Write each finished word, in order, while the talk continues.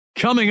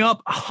Coming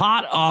up,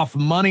 hot off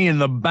Money in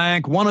the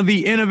Bank, one of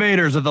the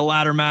innovators of the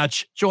ladder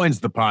match joins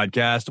the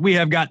podcast. We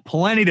have got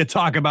plenty to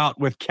talk about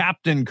with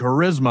Captain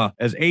Charisma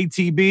as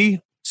ATB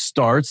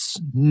starts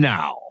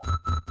now.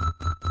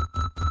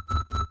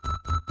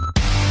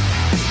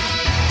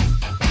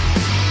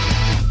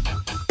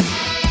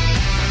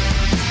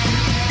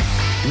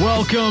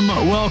 Welcome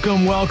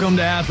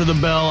to After the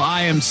Bell.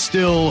 I am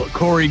still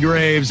Corey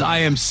Graves. I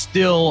am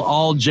still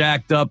all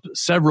jacked up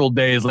several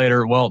days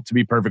later. Well, to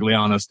be perfectly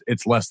honest,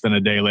 it's less than a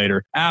day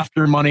later.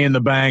 After Money in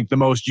the Bank, the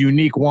most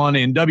unique one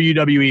in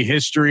WWE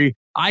history.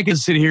 I could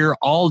sit here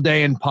all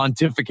day and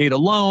pontificate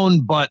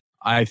alone, but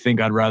I think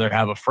I'd rather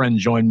have a friend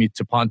join me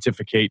to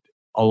pontificate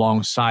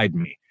alongside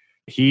me.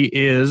 He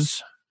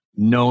is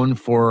known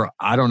for,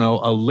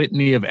 a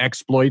litany of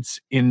exploits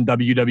in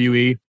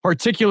WWE,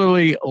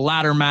 particularly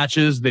ladder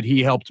matches that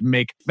he helped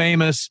make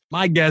famous.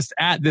 My guest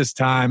at this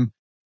time,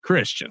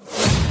 Christian.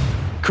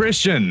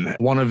 Christian,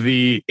 one of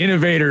the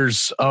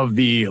innovators of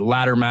the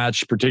ladder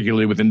match,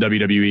 particularly within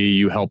WWE.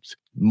 You helped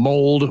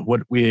mold what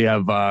we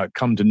have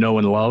come to know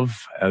and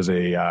love as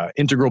a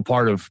integral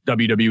part of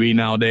WWE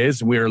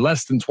nowadays. We are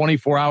less than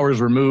 24 hours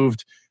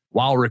removed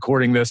while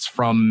recording this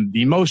from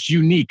the most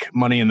unique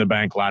Money in the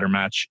Bank ladder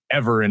match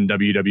ever in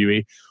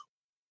WWE.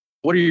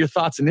 What are your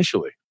thoughts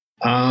initially?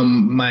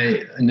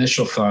 My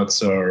initial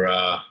thoughts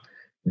are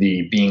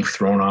the being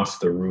thrown off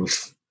the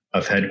roof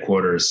of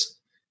headquarters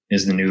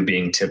is the new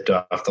being tipped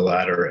off the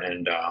ladder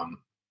and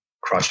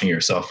crushing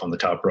yourself on the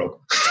top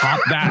rope. Top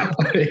that.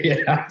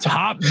 Yeah.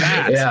 Top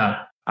that.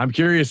 Yeah. I'm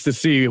curious to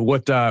see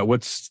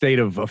what state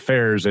of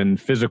affairs and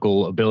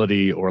physical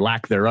ability or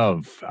lack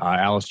thereof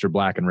Aleister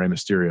Black and Rey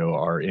Mysterio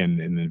are in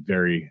the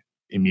very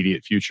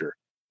immediate future.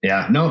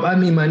 Yeah, no, I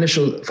mean, my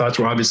initial thoughts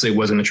were obviously it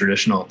wasn't a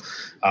traditional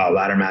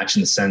ladder match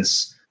in the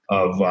sense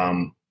of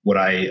what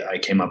I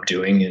came up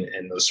doing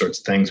and those sorts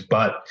of things.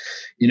 But,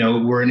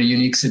 we're in a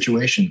unique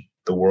situation,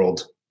 the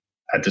world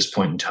at this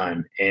point in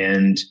time.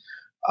 And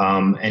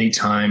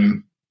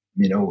anytime,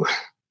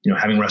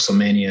 having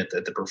WrestleMania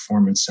at the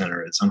Performance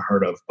Center, it's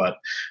unheard of. But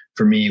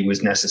for me, it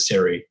was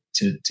necessary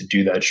to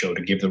do that show,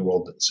 to give the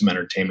world some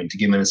entertainment, to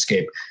give an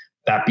escape.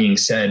 That being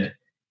said,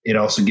 it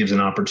also gives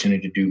an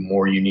opportunity to do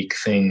more unique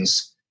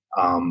things,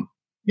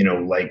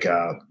 like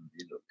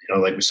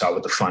we saw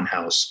with the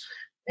Funhouse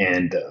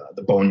and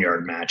the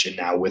Boneyard match. And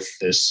now with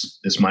this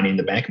Money in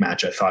the Bank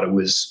match, I thought it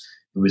was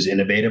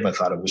innovative. I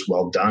thought it was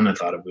well done. I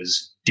thought it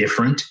was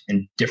different,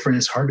 and different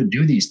is hard to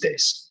do these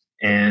days.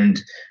 And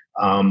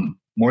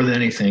more than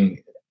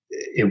anything,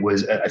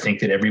 I think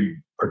that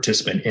every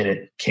participant in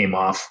it came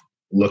off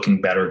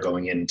looking better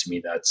going in. To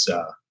me, that's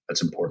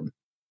important.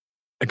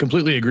 I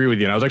completely agree with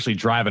you. And I was actually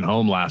driving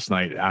home last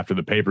night after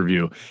the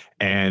pay-per-view.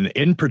 And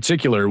in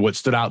particular, what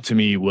stood out to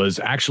me was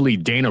actually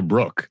Dana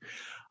Brooke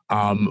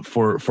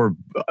for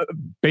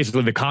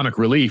basically the comic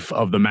relief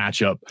of the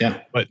matchup. Yeah.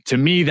 But to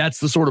me, that's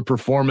the sort of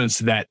performance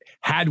that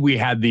had we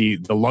had the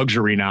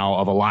luxury now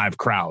of a live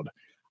crowd,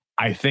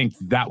 I think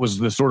that was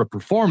the sort of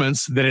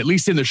performance that, at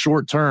least in the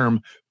short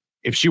term,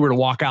 if she were to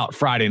walk out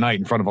Friday night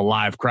in front of a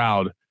live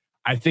crowd,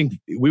 I think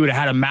we would have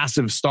had a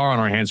massive star on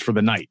our hands for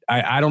the night.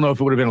 I don't know if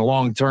it would have been a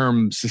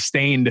long-term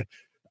sustained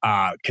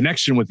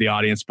connection with the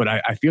audience, but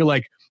I feel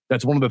like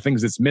that's one of the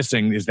things that's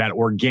missing is that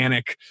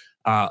organic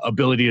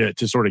ability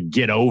to sort of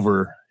get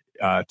over,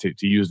 to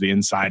use the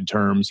inside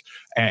terms.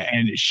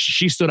 And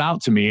she stood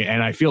out to me.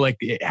 And I feel like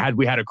had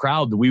we had a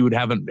crowd, we would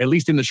have, at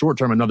least in the short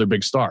term, another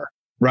big star.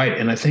 Right.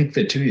 And I think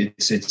that too,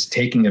 it's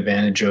taking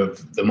advantage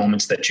of the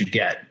moments that you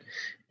get.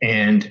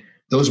 And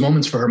those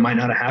moments for her might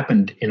not have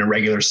happened in a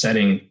regular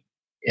setting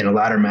in a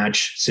ladder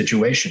match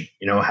situation,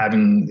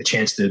 having the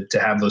chance to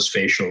have those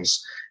facials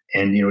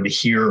and, to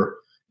hear,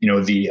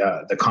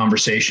 the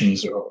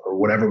conversations or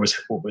whatever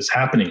what was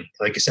happening.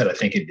 Like I said, I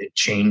think it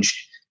changed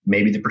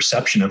maybe the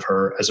perception of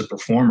her as a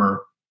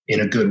performer in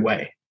a good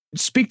way.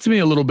 Speak to me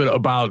a little bit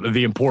about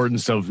the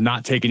importance of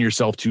not taking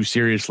yourself too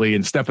seriously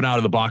and stepping out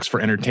of the box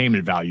for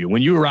entertainment value.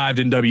 When you arrived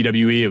in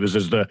WWE, it was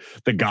as the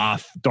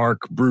goth,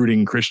 dark,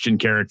 brooding Christian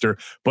character.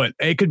 But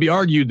it could be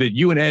argued that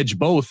you and Edge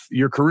both,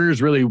 your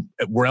careers really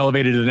were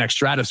elevated to the next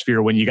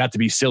stratosphere when you got to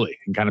be silly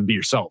and kind of be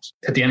yourselves.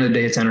 At the end of the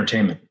day, it's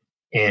entertainment.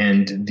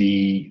 And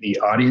the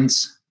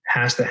audience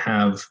has to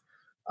have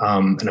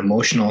an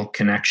emotional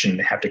connection.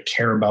 They have to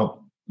care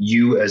about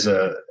you as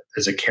a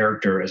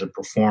character, as a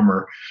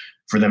performer,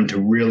 for them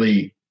to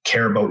really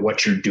care about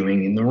what you're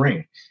doing in the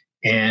ring.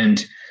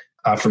 And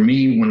for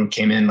me, when we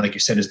came in, like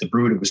you said, as the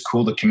Brood, it was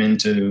cool to come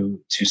into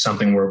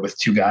something where with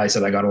two guys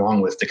that I got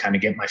along with to kind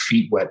of get my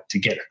feet wet, to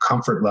get a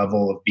comfort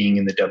level of being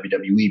in the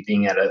WWE,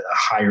 being at a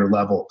higher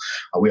level.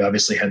 We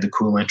obviously had the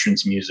cool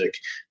entrance music,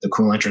 the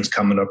cool entrance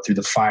coming up through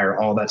the fire,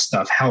 all that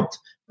stuff helped.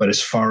 But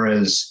as far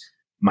as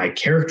my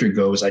character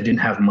goes, I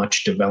didn't have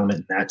much development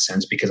in that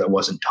sense because I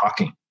wasn't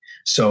talking.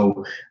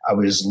 So I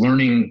was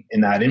learning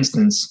in that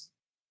instance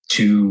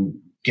to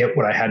get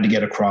what I had to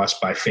get across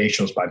by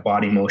facials, by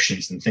body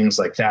motions and things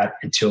like that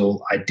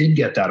until I did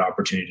get that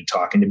opportunity to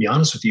talk. And to be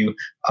honest with you,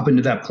 up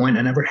until that point,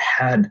 I never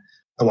had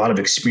a lot of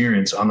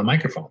experience on the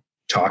microphone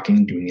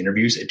talking, doing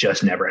interviews. It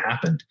just never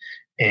happened.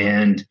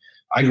 And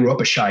I grew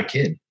up a shy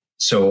kid.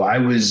 So I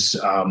was,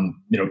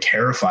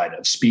 terrified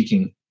of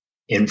speaking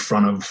in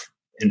front of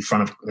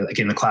like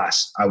in the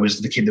class. I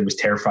was the kid that was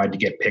terrified to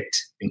get picked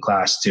in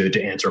class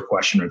to answer a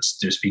question or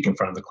to speak in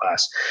front of the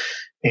class.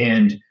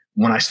 And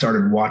when I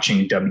started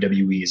watching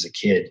WWE as a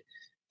kid,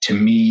 to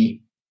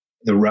me,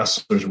 the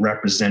wrestlers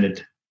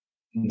represented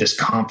this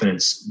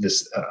confidence,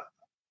 this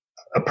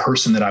a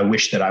person that I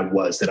wish that I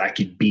was, that I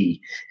could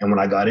be. And when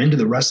I got into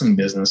the wrestling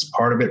business,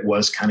 part of it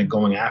was kind of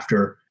going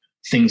after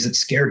things that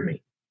scared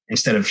me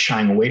instead of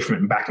shying away from it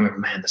and backing up,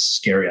 man, this is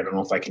scary. I don't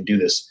know if I can do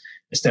this.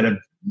 Instead of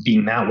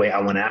being that way, I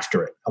went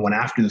after it. I went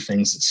after the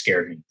things that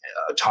scared me,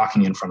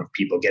 talking in front of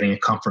people, getting a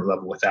comfort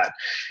level with that.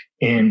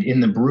 And in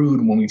the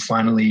Brood, when we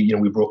finally,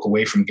 we broke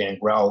away from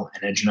Gangrel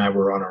and Edge and I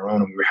were on our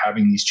own and we were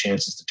having these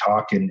chances to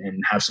talk and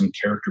have some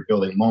character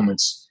building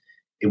moments,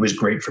 it was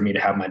great for me to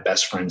have my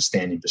best friend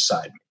standing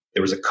beside me.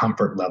 There was a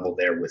comfort level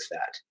there with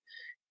that.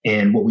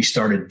 And what we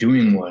started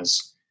doing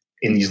was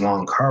in these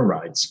long car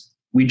rides,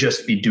 we'd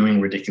just be doing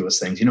ridiculous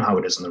things. You know how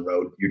it is on the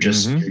road. You're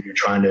just, you're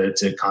trying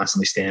to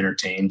constantly stay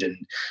entertained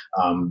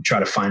and try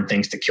to find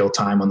things to kill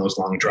time on those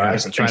long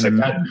drives and trying things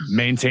to like that.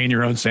 Maintain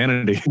your own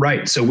sanity.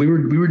 Right. So we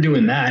were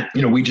doing that.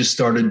 We just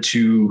started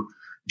to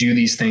do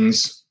these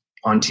things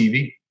on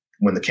TV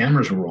when the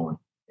cameras were rolling.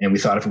 And we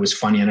thought if it was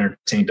funny and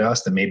entertaining to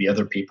us, then maybe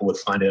other people would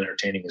find it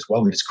entertaining as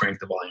well. We just cranked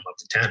the volume up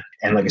to 10.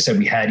 And like I said,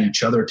 we had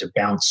each other to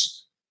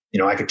bounce.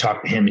 I could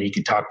talk to him and he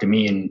could talk to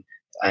me. And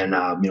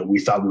we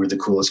thought we were the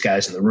coolest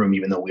guys in the room,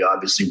 even though we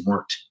obviously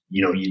weren't.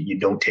 You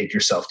don't take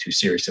yourself too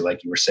seriously,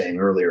 like you were saying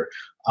earlier.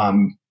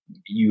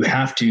 You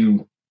have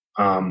to,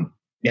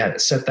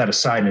 set that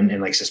aside.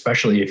 And like,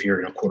 especially if you're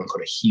in a quote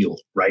unquote a heel,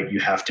 right? You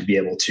have to be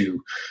able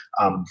to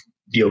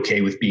be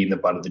okay with being the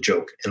butt of the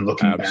joke and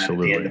looking bad at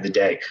the end of the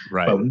day.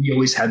 Right. But we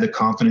always had the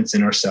confidence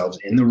in ourselves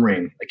in the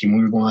ring. Like when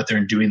we were going out there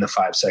and doing the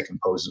 5-second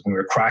poses, when we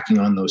were cracking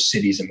on those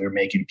cities and we were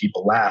making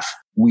people laugh,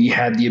 we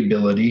had the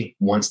ability,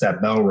 once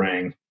that bell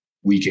rang,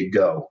 we could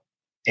go.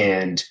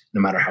 And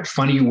no matter how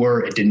funny you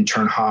were, it didn't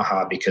turn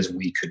ha-ha because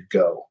we could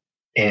go.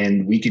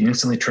 And we could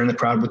instantly turn the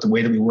crowd with the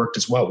way that we worked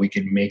as well. We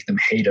could make them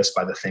hate us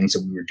by the things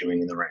that we were doing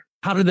in the ring.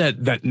 How did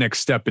that next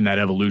step in that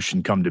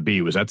evolution come to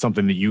be? Was that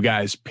something that you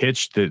guys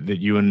pitched, that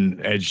you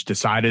and Edge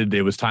decided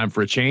it was time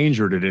for a change,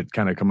 or did it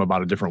kind of come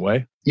about a different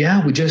way?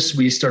 Yeah,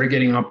 we started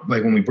getting up,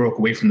 like when we broke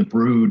away from the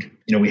Brood,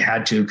 we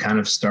had to kind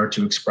of start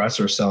to express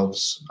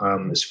ourselves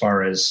as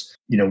far as,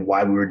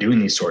 why we were doing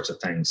these sorts of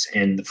things.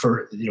 And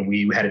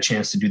we had a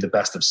chance to do the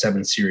best of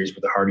 7 series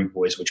with the Hardy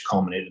Boys, which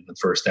culminated in the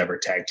first ever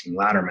tag team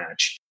ladder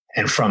match.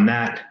 And from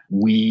that,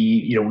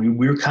 we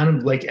were kind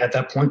of like at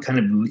that point, kind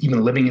of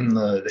even living in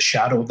the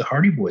shadow of the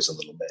Hardy Boys a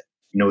little bit.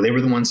 They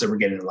were the ones that were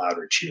getting the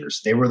louder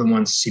cheers. They were the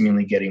ones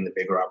seemingly getting the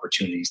bigger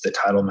opportunities, the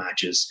title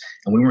matches,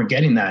 and we weren't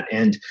getting that.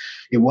 And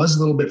it was a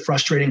little bit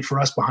frustrating for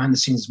us behind the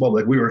scenes as well.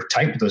 Like we were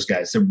tight with those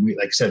guys.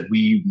 Like I said,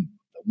 we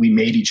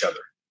made each other,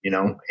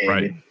 and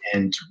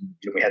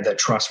we had that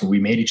trust where we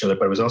made each other.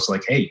 But it was also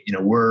like, hey,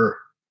 we're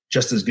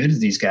just as good as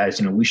these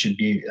guys, we should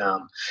be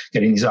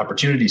getting these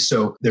opportunities.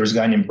 So there was a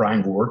guy named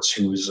Brian Gewirtz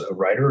who was a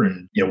writer,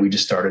 and we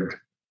just started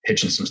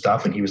pitching some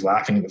stuff, and he was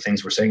laughing at the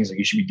things we're saying. He's like,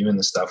 you should be doing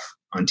this stuff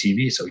on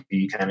TV. So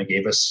he kind of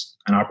gave us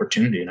an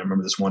opportunity. And I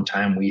remember this one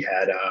time we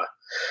had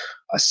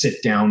a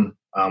sit down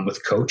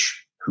with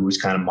Coach, who was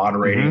kind of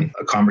moderating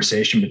a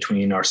conversation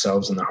between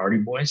ourselves and the Hardy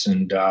Boys.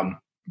 And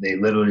they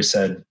literally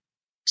said,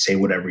 say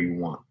whatever you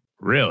want.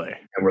 Really?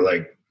 And we're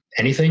like,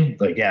 anything?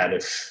 Like, yeah,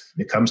 if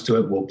it comes to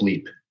it, we'll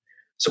bleep.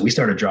 So we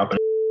started dropping.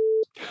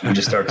 We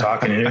just started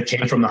talking, and it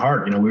came from the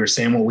heart. We were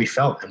saying what we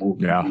felt,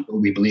 and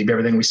we believed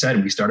everything we said,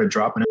 and we started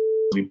dropping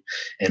it.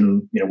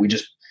 We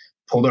just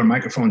pulled our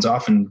microphones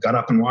off and got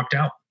up and walked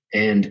out.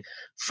 And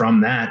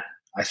from that,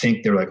 I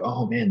think they're like,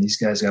 oh man, these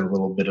guys got a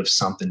little bit of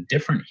something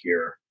different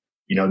here.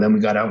 Then we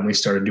got out and we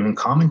started doing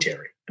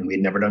commentary, and we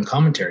had never done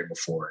commentary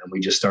before. And we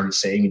just started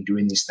saying and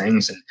doing these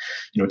things and,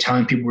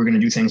 telling people we're going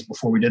to do things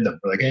before we did them.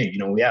 We're like, hey,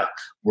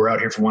 we're out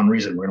here for one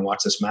reason. We're going to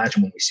watch this match.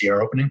 And when we see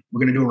our opening, we're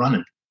going to do a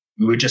run-in.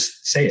 We would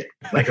just say it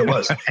like it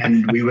was.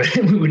 And we would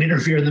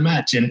interfere in the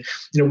match. And,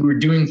 we were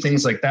doing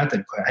things like that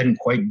hadn't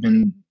quite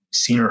been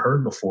seen or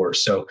heard before.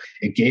 So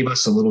it gave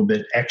us a little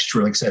bit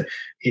extra, like I said,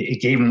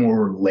 it gave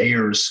more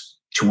layers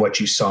to what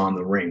you saw in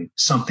the ring,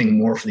 something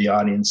more for the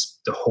audience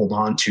to hold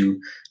on to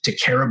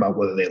care about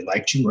whether they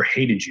liked you or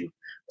hated you.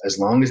 As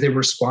long as they were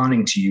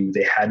responding to you,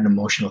 they had an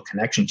emotional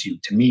connection to you.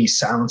 To me,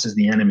 silence is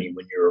the enemy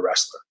when you're a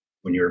wrestler,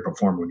 when you're a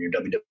performer, when you're a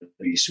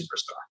WWE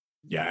superstar.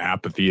 Yeah,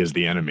 apathy is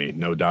the enemy,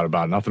 no doubt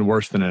about it. Nothing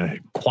worse than a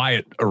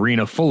quiet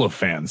arena full of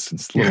fans.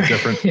 It's a little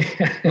different.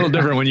 A little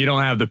different when you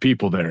don't have the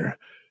people there.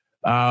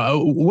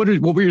 What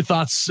were your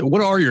thoughts?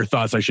 What are your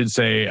thoughts, I should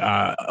say,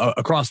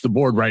 across the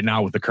board right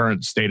now with the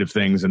current state of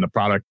things and the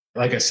product?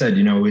 Like I said,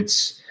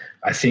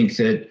 I think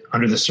that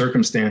under the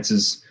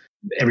circumstances,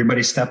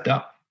 everybody stepped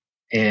up.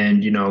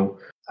 And,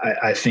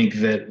 I think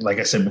that, like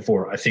I said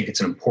before, I think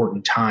it's an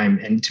important time.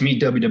 And to me,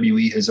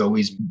 WWE has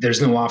always,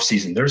 there's no off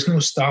season. There's no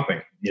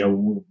stopping.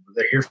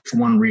 They're here for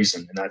one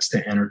reason, and that's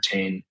to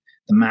entertain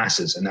the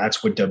masses. And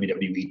that's what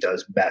WWE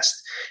does best.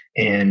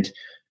 And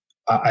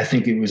I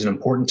think it was an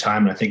important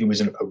time. And I think it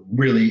was a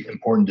really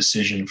important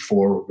decision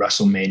for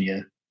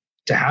WrestleMania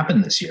to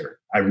happen this year.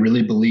 I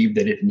really believe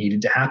that it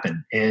needed to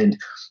happen. And,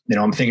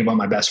 I'm thinking about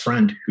my best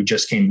friend who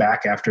just came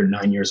back after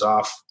 9 years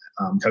off,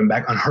 coming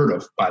back, unheard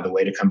of, by the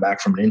way, to come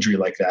back from an injury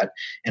like that.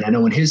 And I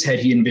know in his head,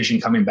 he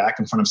envisioned coming back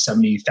in front of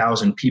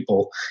 70,000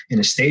 people in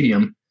a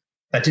stadium.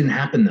 That didn't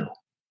happen though.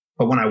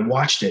 But when I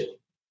watched it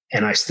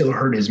and I still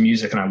heard his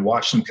music and I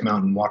watched him come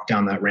out and walk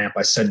down that ramp,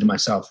 I said to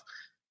myself,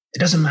 it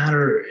doesn't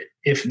matter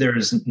if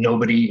there's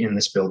nobody in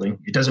this building.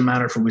 It doesn't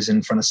matter if it was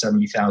in front of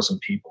 70,000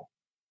 people.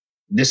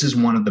 This is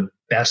one of the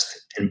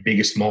best and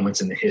biggest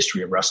moments in the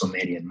history of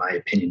WrestleMania, in my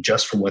opinion,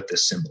 just for what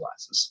this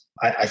symbolizes.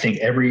 I think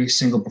every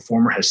single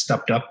performer has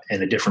stepped up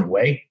in a different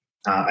way.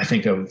 I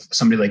think of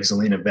somebody like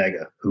Zelina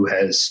Vega, who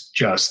has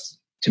just,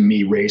 to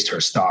me, raised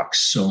her stock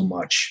so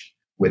much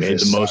with made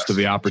this. The most of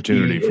the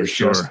opportunity, for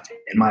sure. Just,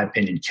 in my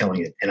opinion,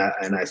 killing it. And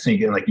I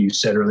think, and like you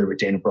said earlier with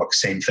Dana Brooke,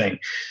 same thing.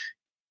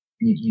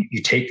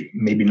 You take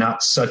maybe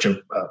not such a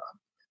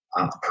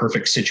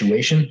perfect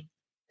situation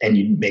and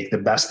you make the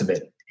best of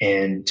it.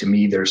 And to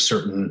me, there's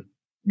certain,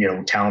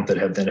 talent that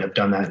have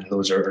done that. And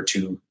those are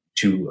two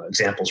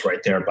examples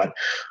right there. But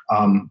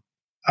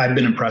I've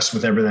been impressed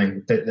with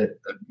everything that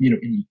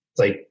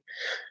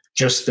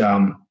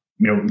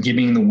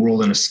giving the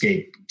world an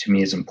escape to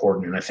me is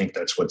important. And I think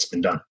that's what's been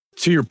done.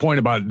 To your point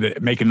about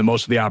making the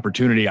most of the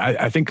opportunity,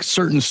 I think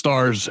certain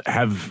stars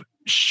have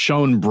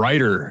shown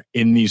brighter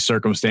in these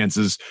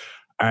circumstances.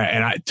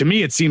 To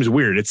me, it seems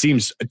weird. It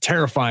seems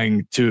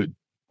terrifying to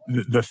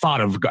the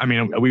thought of,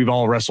 we've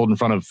all wrestled in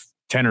front of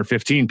 10 or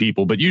 15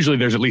 people, but usually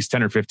there's at least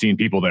 10 or 15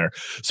 people there.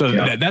 So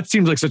that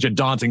seems like such a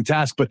daunting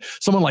task. But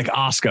someone like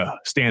Asuka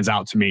stands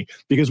out to me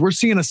because we're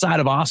seeing a side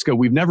of Asuka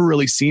we've never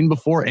really seen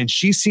before. And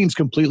she seems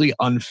completely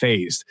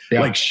unfazed.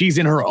 Yeah. Like she's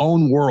in her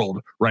own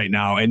world right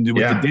now. And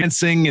with the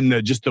dancing and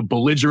the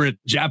belligerent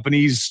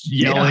Japanese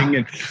yelling,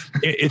 and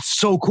it's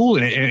so cool.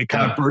 And it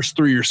kind of bursts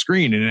through your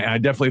screen. And I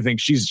definitely think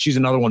she's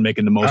another one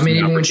making the most.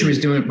 Even when she was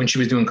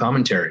doing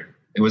commentary,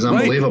 it was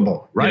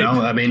unbelievable. Right.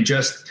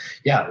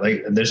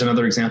 There's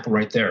another example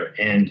right there.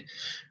 And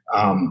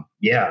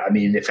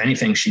if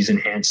anything, she's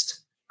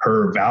enhanced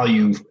her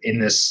value in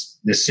this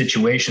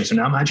situation. So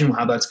now imagine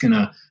how that's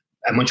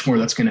much more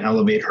that's going to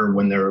elevate her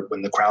when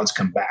the crowds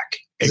come back.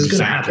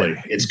 Exactly.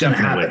 It's going to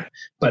happen.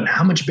 But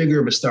how much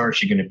bigger of a star is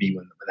she going to be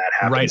when that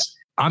happens? Right.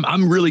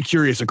 I'm really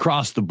curious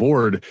across the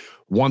board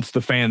once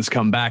the fans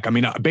come back.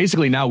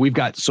 Basically now we've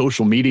got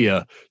social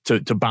media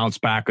to bounce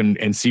back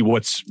and see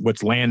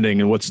what's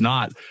landing and what's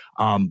not.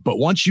 But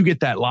once you get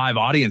that live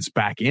audience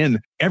back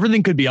in,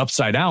 everything could be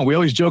upside down. We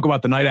always joke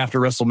about the night after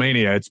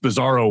WrestleMania. It's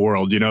Bizarro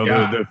world,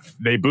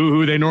 they boo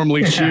who they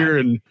normally cheer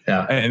and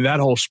that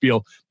whole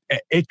spiel.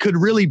 It could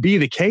really be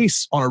the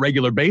case on a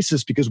regular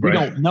basis because we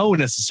don't know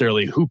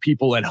necessarily who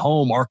people at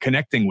home are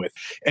connecting with.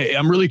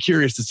 I'm really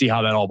curious to see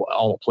how that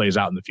all plays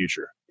out in the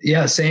future.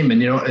 Yeah, same.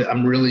 And,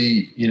 I'm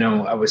really,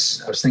 I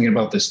was thinking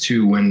about this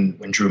too when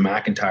Drew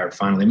McIntyre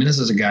finally, this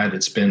is a guy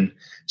that's been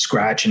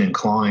scratching and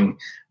clawing.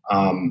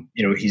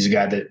 He's a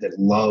guy that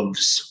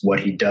loves what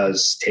he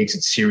does, takes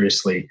it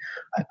seriously.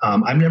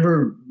 I've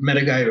never met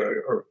a guy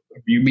or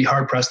you'd be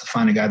hard pressed to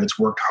find a guy that's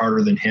worked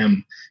harder than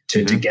him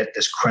to get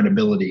this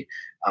credibility.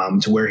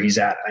 To where he's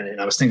at. And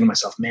I was thinking to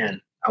myself,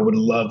 man, I would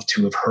love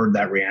to have heard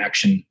that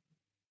reaction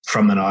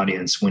from an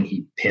audience when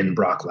he pinned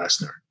Brock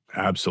Lesnar.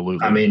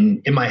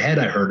 Absolutely. In my head,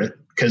 I heard it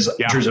because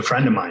Drew's a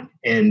friend of mine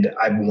and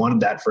I've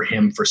wanted that for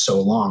him for so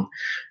long.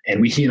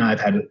 And he and I have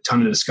had a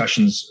ton of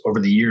discussions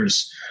over the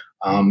years.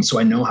 So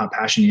I know how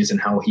passionate he is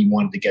and how he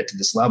wanted to get to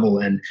this level.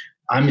 And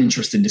I'm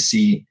interested to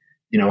see,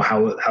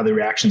 how the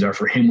reactions are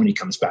for him when he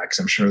comes back. Because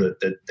I'm sure that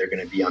they're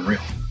going to be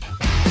unreal.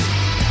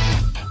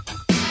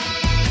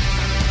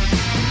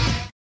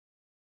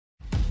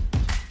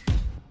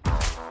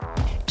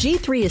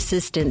 G3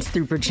 Assistance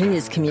through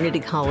Virginia's community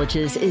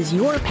colleges is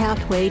your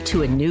pathway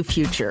to a new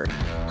future,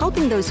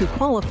 helping those who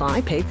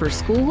qualify pay for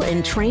school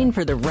and train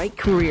for the right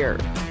career.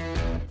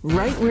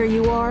 Right where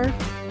you are,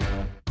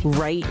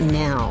 right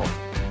now.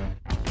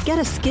 Get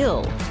a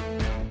skill.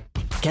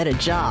 Get a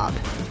job.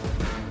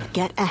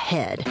 Get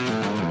ahead.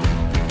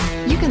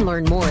 You can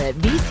learn more at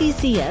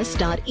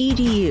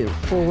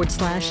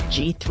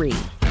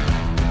vccs.edu/G3.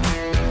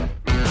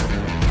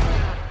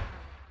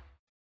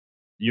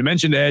 You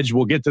mentioned Edge.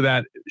 We'll get to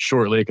that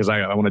shortly because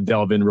I want to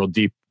delve in real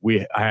deep.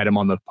 I had him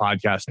on the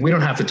podcast. We don't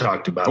have to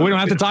talk about him. We don't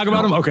have to talk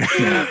about him? Okay.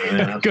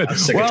 Good. I'm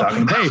sick of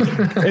talking about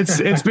him.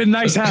 It's been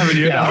nice having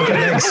you. Okay,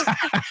 thanks.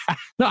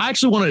 No, I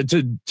actually wanted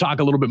to talk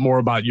a little bit more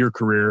about your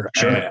career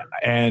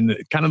and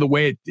kind of the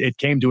way it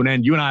came to an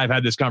end. You and I have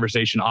had this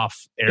conversation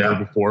off air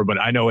before,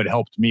 but I know it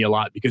helped me a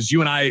lot because you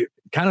and I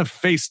kind of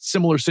faced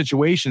similar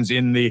situations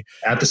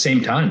at the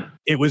same time.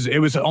 It was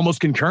almost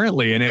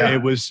concurrently, and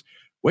it was.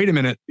 Wait a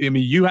minute.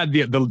 You had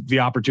the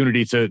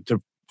opportunity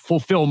to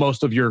fulfill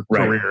most of your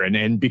career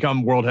and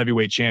become world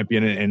heavyweight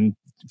champion and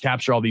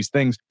capture all these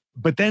things.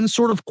 But then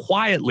sort of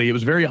quietly, it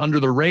was very under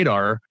the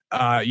radar.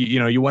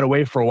 You went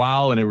away for a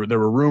while, and there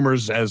were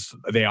rumors, as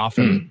they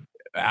often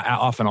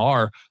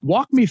are.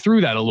 Walk me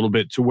through that a little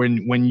bit to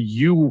when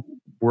you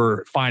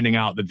were finding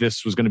out that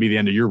this was going to be the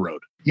end of your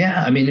road.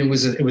 Yeah, I mean, it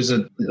was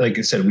a like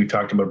I said, we've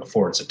talked about it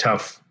before. It's a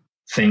tough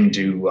thing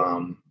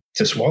to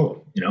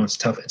swallow. It's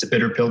tough. It's a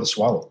bitter pill to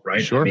swallow,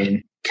 right? Sure. I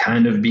mean,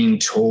 kind of being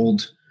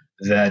told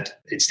that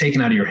it's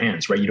taken out of your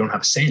hands, right? You don't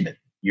have a say in it.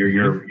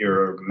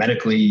 You're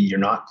medically, you're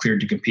not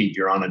cleared to compete.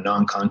 You're on a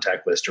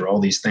non-contact list, or all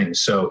these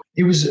things. So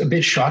it was a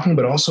bit shocking,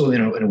 but also,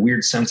 in a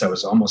weird sense, I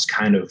was almost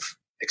kind of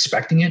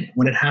expecting it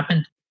when it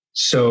happened.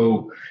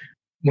 So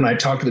when I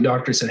talked to the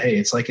doctor, I said, hey,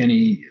 it's like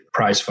any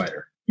prize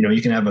fighter.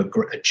 You can have a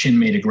chin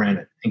made of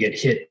granite and get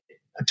hit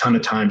a ton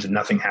of times and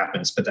nothing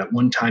happens. But that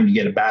one time you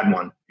get a bad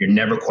one, you're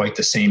never quite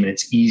the same, and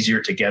it's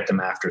easier to get them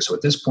after. So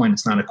at this point,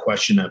 it's not a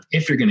question of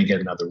if you're going to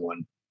get another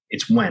one,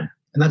 it's when.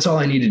 And that's all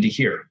I needed to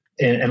hear.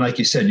 And like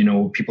you said,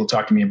 people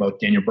talk to me about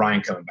Daniel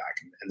Bryan coming back,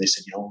 and they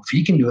said, if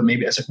he can do it,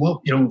 maybe. I said,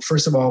 well,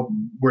 first of all,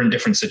 we're in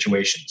different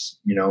situations,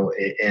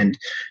 and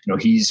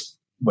he's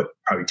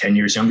probably 10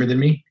 years younger than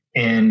me.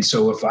 And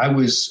so if I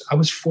was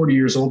 40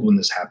 years old when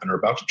this happened, or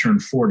about to turn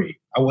 40,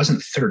 I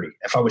wasn't 30.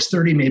 If I was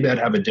 30, maybe I'd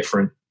have a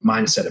different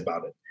mindset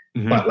about it.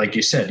 Mm-hmm. But like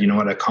you said,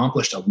 I'd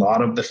accomplished a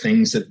lot of the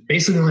things that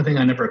basically the only thing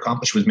I never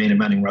accomplished was main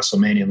eventing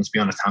WrestleMania. And let's be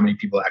honest, how many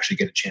people actually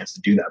get a chance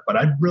to do that? But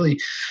I'd really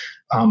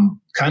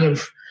kind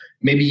of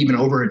maybe even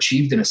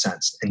overachieved in a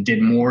sense, and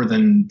did more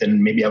than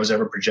maybe I was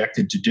ever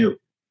projected to do.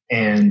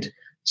 And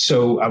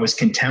so I was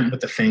content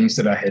with the things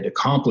that I had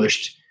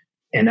accomplished.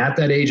 And at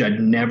that age, I'd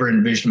never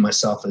envisioned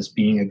myself as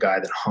being a guy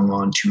that hung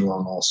on too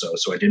long also.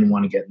 So I didn't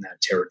want to get in that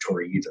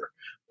territory either.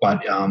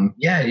 But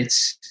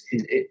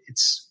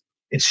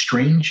it's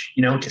strange,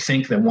 to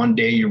think that one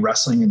day you're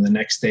wrestling and the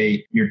next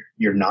day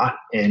you're not.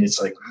 And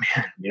it's like,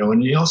 man,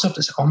 and you also have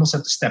to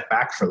step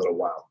back for a little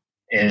while.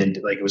 And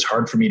like, it was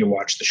hard for me to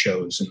watch the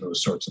shows and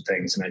those sorts of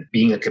things. And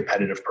being a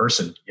competitive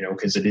person,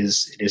 because it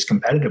is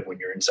competitive when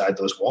you're inside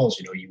those walls,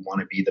 you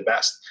want to be the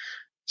best.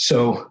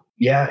 So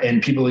yeah.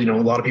 And people, a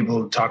lot of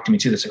people talk to me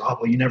too. They say, oh,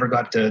 well, you never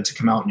got to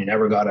come out, and you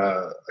never got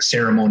a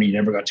ceremony. You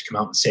never got to come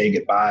out and say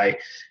goodbye.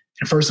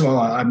 And first of all,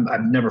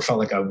 I've never felt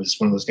like I was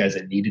one of those guys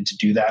that needed to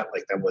do that.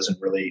 Like, that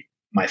wasn't really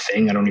my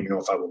thing. I don't even know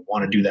if I would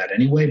want to do that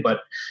anyway, but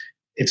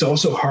it's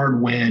also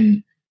hard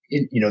when,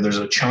 there's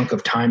a chunk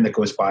of time that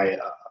goes by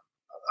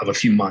of a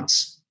few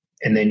months,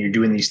 and then you're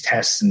doing these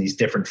tests and these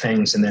different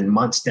things. And then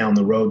months down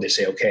the road, they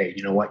say, okay,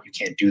 you know what? You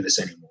can't do this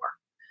anymore.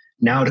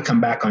 Now to come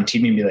back on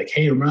TV and be like,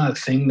 hey, remember that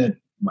thing that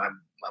I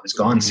was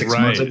gone 6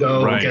 months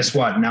ago? Right. Guess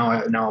what?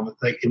 Now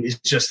like, it was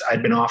just,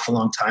 I'd been off a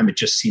long time. It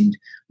just seemed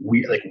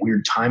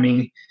weird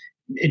timing.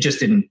 It just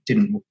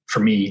didn't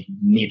for me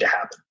need to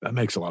happen. That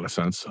makes a lot of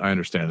sense. I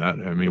understand that.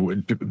 I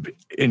mean,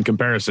 in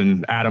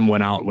comparison, Adam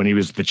went out when he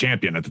was the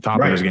champion at the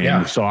top of his game.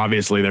 Yeah. So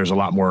obviously there's a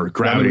lot more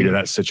gravity to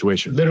that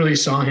situation. Literally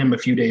saw him a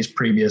few days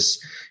previous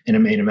in a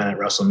main event at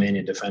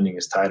WrestleMania defending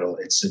his title.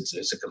 It's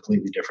a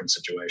completely different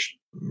situation.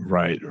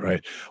 Right.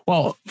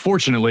 Well,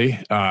 fortunately,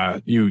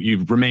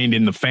 you've remained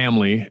in the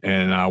family,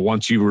 and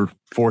once you were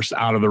forced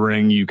out of the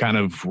ring, you kind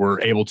of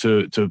were able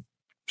to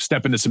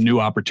step into some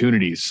new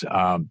opportunities.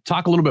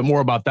 Talk a little bit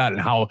more about that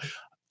and how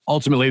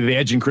ultimately the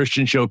Edge and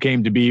Christian show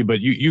came to be,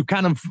 but you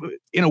kind of,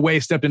 in a way,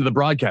 stepped into the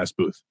broadcast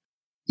booth.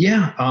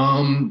 Yeah.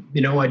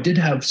 I did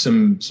have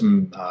some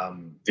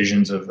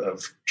visions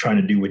of trying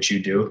to do what you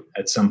do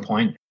at some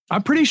point.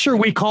 I'm pretty sure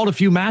we called a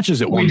few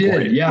matches at one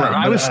point. Yeah.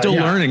 I was still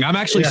learning. I'm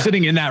actually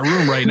sitting in that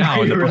room right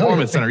now in the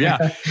Performance Center.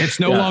 Yeah.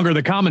 It's no longer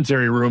the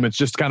commentary room. It's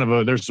just kind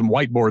of there's some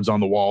whiteboards on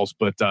the walls,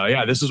 but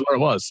this is what it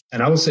was.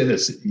 And I will say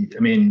this,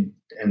 I mean,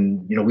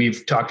 and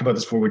we've talked about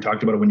this before. We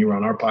talked about it when you were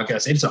on our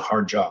podcast. It's a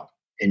hard job,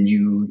 and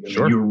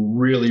you're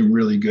really,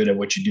 really good at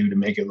what you do to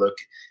make it look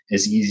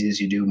as easy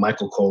as you do.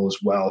 Michael Cole as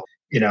well.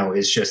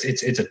 It's just,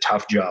 it's a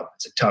tough job.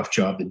 It's a tough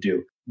job to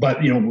do.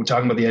 But, we're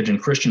talking about the Edge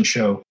and Christian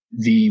show.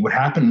 What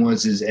happened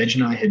was Edge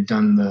and I had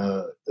done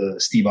the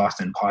Steve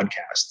Austin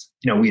podcast.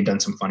 We had done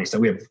some funny stuff.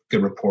 We have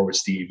good rapport with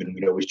Steve, and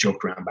we'd always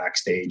joked around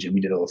backstage, and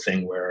we did a little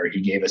thing where he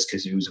gave us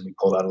kazoos and we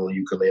pulled out a little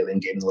ukulele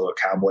and gave him a little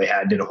cowboy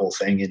hat, did a whole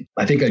thing. And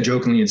I think I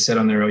jokingly had said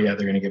on there, oh yeah,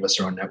 they're going to give us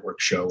our own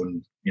network show,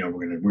 and we're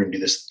going to do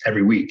this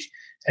every week.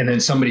 And then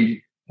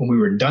somebody, when we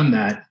were done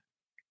that,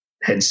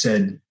 had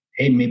said,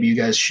 hey, maybe you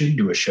guys should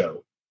do a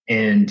show.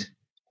 And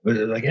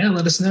we're like, yeah,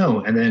 let us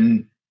know. And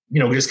then,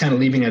 we're just kind of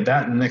leaving it at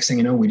that. And the next thing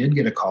you know, we did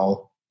get a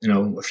call,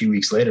 a few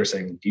weeks later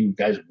saying, do you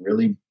guys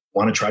really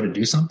want to try to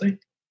do something?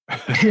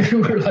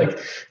 And we're like,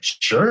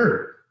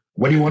 sure.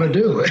 What do you want to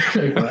do?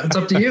 Well, that's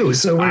up to you.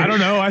 So I don't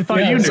know. I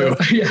thought you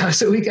knew.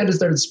 So we kind of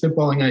started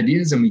spitballing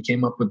ideas, and we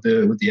came up with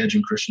the Edge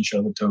and Christian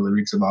show that totally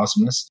reeks of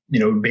awesomeness.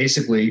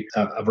 Basically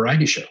a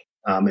variety show.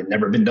 It had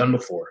never been done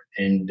before,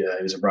 and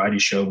it was a variety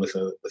show with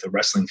a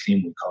wrestling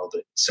theme, we called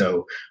it.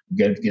 So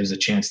it gives a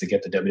chance to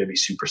get the WWE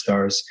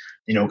superstars,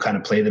 kind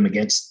of play them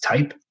against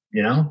type,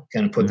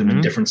 kind of put them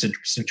in different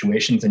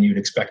situations than you'd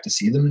expect to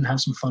see them, and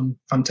have some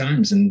fun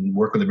times, and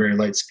work with a very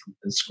light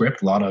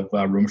script, a lot of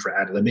room for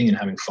ad-libbing and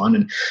having fun.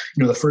 And,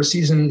 the first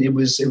season, it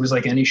was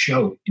like any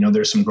show,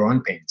 there's some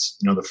growing pains,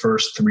 the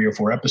first 3 or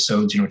 4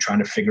 episodes, trying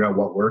to figure out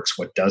what works,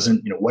 what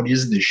doesn't, what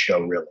is this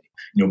show really,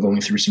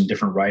 going through some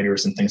different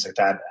writers and things like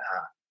that.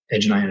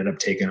 Edge and I ended up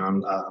taking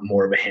on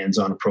more of a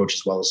hands-on approach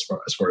as well as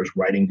far as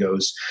writing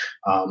goes.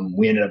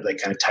 We ended up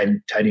kind of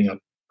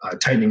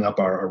tightening up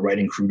our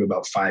writing crew to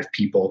about 5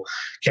 people,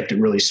 kept it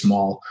really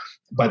small.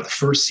 But the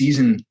first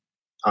season,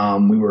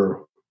 we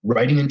were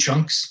writing in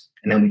chunks,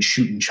 and then we'd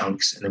shoot in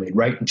chunks, and then we'd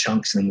write in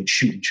chunks, and then we'd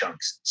shoot in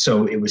chunks.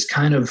 So it was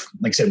kind of,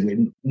 like I said,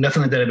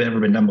 nothing like that had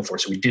ever been done before.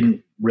 So we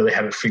didn't really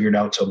have it figured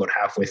out till about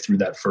halfway through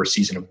that first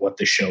season of what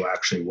the show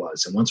actually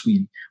was. And once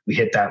we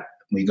hit that,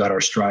 we got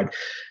our stride.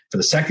 For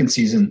the second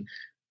season,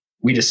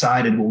 we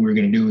decided what we were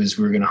going to do is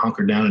we were going to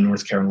hunker down in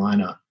North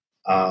Carolina,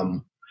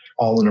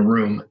 all in a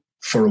room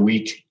for a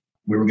week.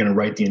 We were going to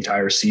write the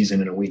entire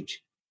season in a week.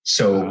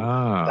 So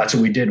that's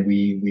what we did.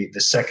 We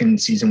the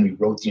second season, we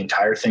wrote the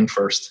entire thing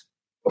first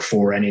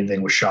before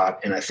anything was shot.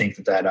 And I think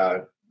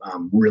that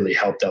really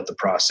helped out the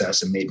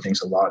process and made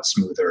things a lot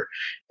smoother.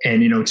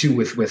 And, too,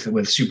 with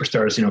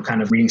Superstars,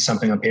 kind of reading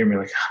something on paper,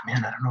 you're like, oh,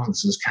 man, I don't know,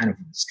 it's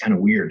kind of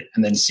weird.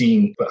 And then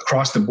seeing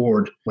across the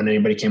board when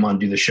anybody came on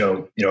to do the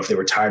show, if they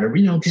were tired of,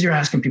 because you're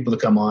asking people to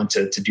come on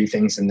to do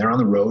things, and they're on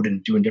the road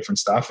and doing different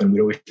stuff. And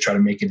we'd always try to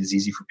make it as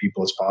easy for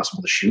people as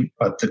possible to shoot.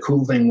 But the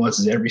cool thing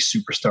was every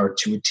superstar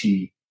to a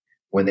T,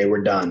 when they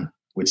were done,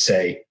 would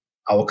say,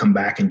 I will come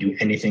back and do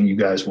anything you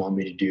guys want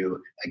me to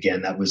do.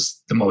 Again, that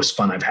was the most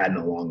fun I've had in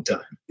a long time.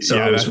 So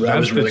yeah, that's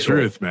really the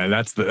truth, cool. Man.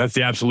 That's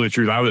the absolute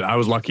truth. I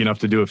was lucky enough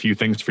to do a few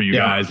things for you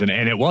guys, and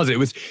it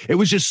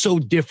was just so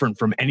different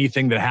from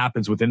anything that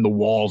happens within the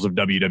walls of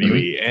WWE.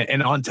 Mm-hmm.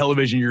 And on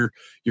television, you're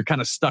kind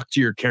of stuck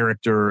to your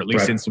character, or at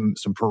least in some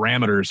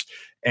parameters.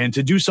 And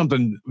to do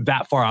something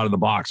that far out of the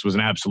box was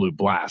an absolute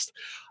blast.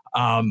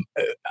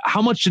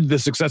 How much did the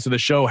success of the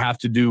show have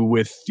to do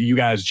with you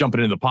guys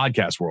jumping into the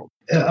podcast world?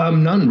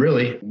 None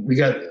really. We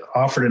got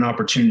offered an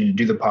opportunity to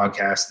do the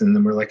podcast, and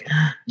then we're like,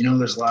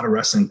 there's a lot of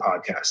wrestling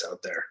podcasts out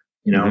there.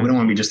 We don't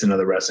want to be just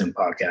another wrestling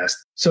podcast.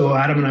 So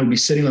Adam and I would be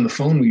sitting on the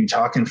phone, we'd be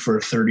talking for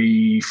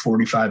 30,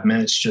 45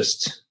 minutes,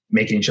 just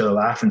making each other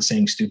laugh and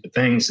saying stupid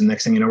things. And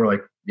next thing you know, we're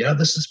like, yeah,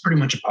 this is pretty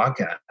much a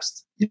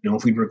podcast.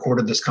 If we'd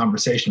recorded this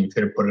conversation, we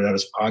could have put it out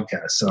as a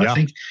podcast. So I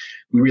think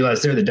we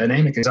realized the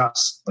dynamic is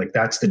us. Like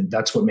that's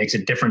what makes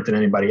it different than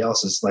anybody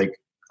else. It's like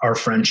our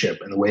friendship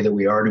and the way that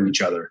we are to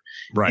each other.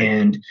 Right.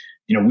 And,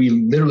 we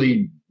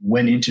literally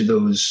went into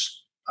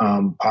those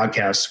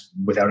podcasts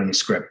without any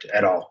script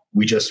at all.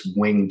 We just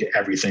winged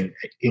everything,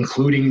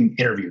 including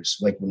interviews.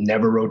 Like, we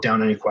never wrote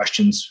down any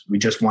questions. We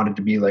just wanted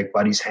to be like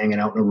buddies hanging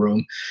out in a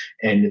room,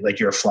 and like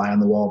you're a fly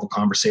on the wall of a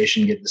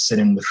conversation, getting to sit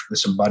in with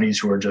some buddies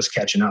who are just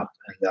catching up.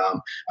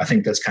 And I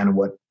think that's kind of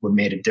what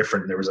made it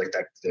different. There was like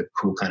the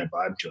cool kind of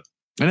vibe to it.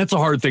 And it's a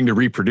hard thing to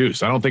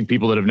reproduce. I don't think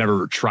people that have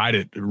never tried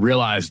it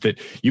realize that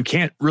you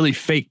can't really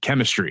fake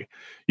chemistry.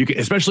 You can,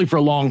 especially for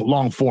a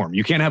long form.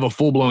 You can't have a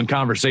full blown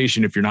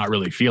conversation if you're not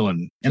really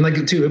feeling. And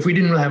like too, if we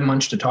didn't really have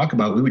much to talk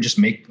about, we would just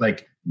make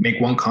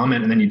one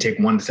comment, and then you take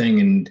one thing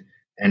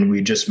and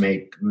we just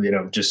make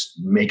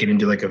it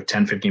into like a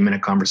 10, 15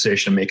 minute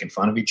conversation, making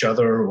fun of each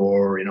other,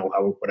 or,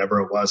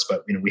 whatever it was.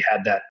 But, we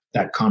had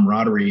that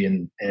camaraderie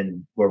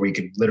and where we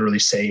could literally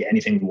say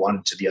anything we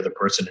wanted to the other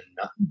person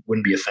and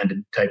wouldn't be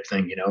offended type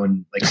thing,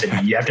 and like I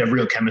said, you have to have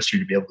real chemistry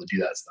to be able to do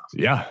that stuff.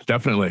 Yeah,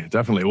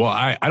 definitely. Well,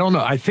 I don't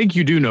know. I think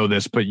you do know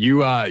this, but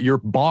your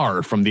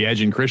bar from the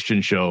Edge and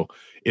Christian show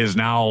is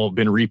now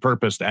been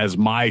repurposed as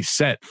my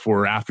set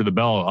for After the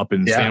Bell up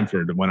in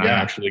Stamford when I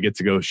actually get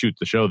to go shoot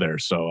the show there.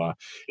 So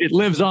it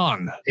lives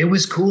on. It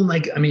was cool.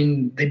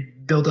 They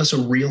built us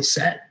a real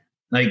set.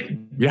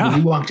 When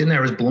we walked in there,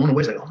 I was blown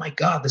away. It's like, oh my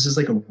God, this is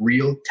like a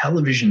real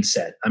television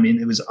set.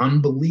 It was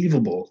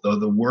unbelievable, though,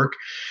 the work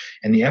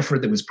and the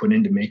effort that was put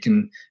into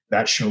making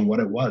that show what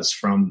it was,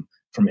 from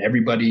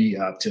everybody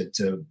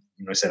to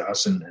I said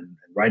us and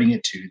writing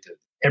it to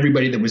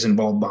everybody that was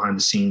involved behind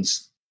the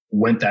scenes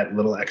went that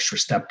little extra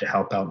step to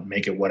help out and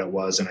make it what it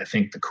was. And I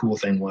think the cool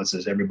thing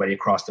was everybody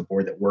across the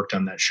board that worked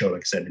on that show,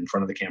 like I said, in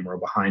front of the camera or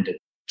behind it,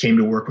 came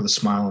to work with a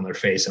smile on their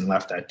face and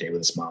left that day with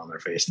a smile on their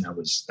face. And that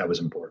was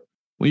important.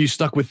 Well, you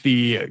stuck with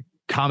the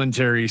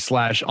commentary /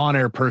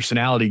 on-air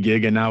personality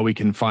gig, and now we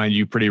can find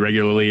you pretty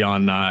regularly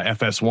on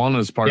FS1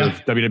 as part of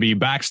WWE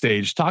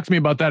Backstage. Talk to me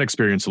about that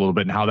experience a little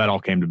bit and how that all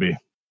came to be.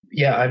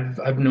 Yeah,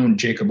 I've known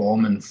Jacob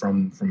Ullman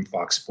from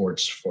Fox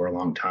Sports for a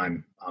long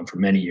time, for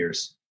many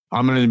years.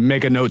 I'm going to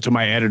make a note to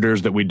my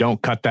editors that we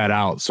don't cut that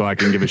out, so I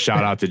can give a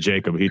shout out to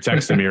Jacob. He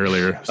texted me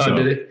earlier. So,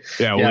 did it?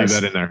 Yeah, we'll leave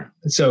that in there.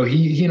 So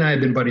he and I have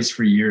been buddies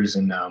for years,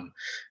 and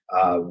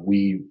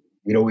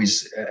we'd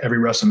always, every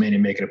WrestleMania,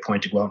 make it a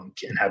point to go out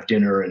and have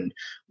dinner, and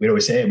we'd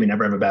always say, hey, we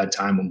never have a bad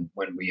time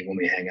when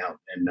we hang out.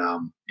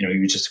 And he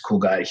was just a cool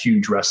guy, a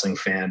huge wrestling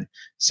fan.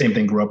 Same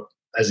thing, grew up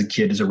as a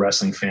kid, as a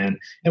wrestling fan.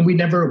 And we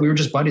were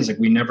just buddies. Like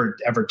we never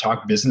ever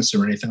talked business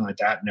or anything like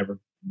that. Never,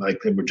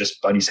 like we were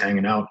just buddies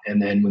hanging out.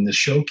 And then when the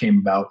show came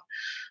about,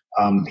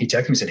 he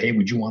texted me and said, "Hey,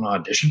 would you want to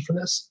audition for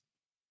this?"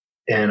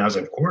 And I was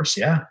like, "Of course.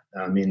 Yeah.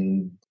 I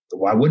mean,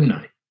 why wouldn't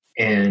I?"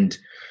 And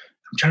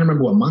I'm trying to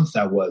remember what month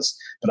that was,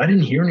 but I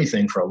didn't hear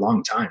anything for a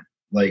long time.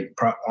 Like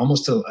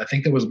almost till, I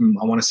think it was,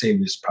 I want to say it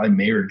was probably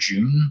May or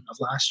June of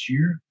last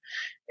year.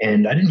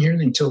 And I didn't hear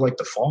anything until like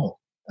the fall.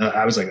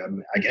 I was like,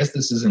 I guess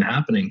this isn't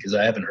happening because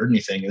I haven't heard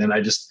anything. And then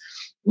I just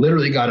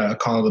literally got a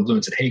call out of the blue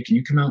and said, "Hey, can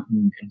you come out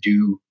and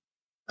do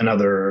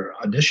another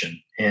audition?"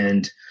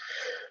 And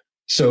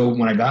so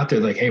when I got there,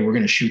 like, "Hey, we're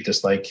going to shoot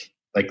this like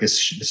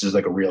this is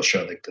like a real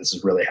show. Like this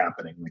is really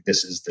happening. Like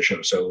this is the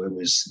show." So it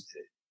was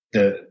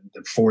the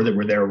four that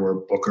were there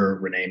were Booker,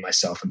 Renee,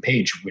 myself, and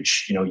Paige,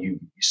 which, you know, you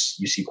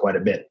see quite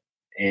a bit.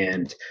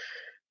 And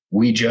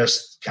we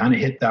just kind of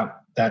hit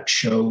that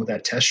show,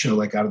 that test show,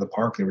 like out of the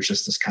park. There was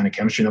just this kind of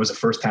chemistry. And that was the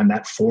first time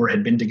that four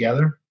had been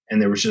together.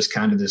 And there was just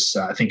kind of this,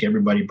 I think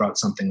everybody brought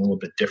something a little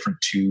bit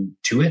different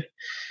to it.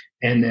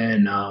 And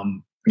then,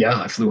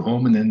 I flew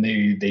home, and then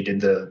they did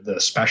the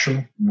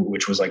special,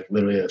 which was like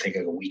literally, I think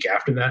like a week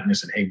after that. And I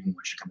said, "Hey, we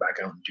want you to come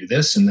back out and do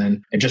this." And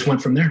then it just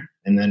went from there.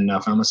 And then I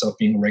found myself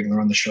being a regular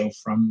on the show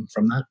from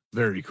that.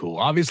 Very cool.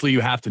 Obviously,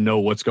 you have to know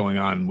what's going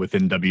on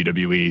within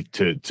WWE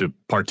to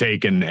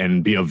partake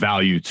and be of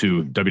value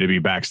to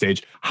WWE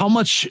backstage. How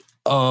much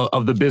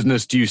of the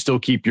business do you still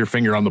keep your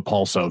finger on the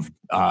pulse of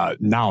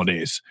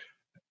nowadays?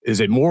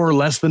 Is it more or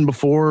less than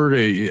before?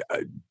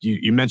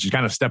 You mentioned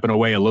kind of stepping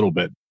away a little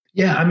bit.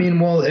 Yeah, I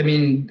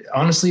mean,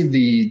 honestly,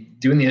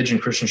 doing the Edge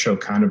and Christian show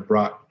kind of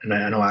brought, and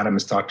I know Adam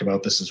has talked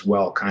about this as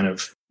well, kind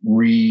of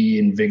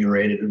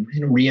reinvigorated,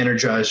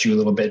 re-energized you a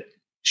little bit,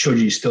 showed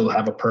you still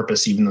have a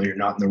purpose even though you're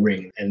not in the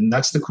ring. And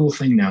that's the cool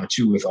thing now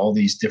too, with all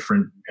these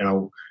different,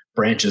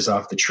 branches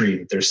off the tree,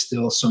 that there's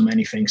still so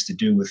many things to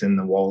do within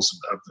the walls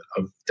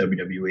of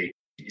WWE.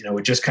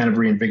 It just kind of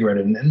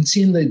reinvigorated, and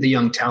seeing the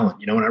young talent,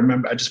 and I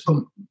remember I just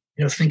put,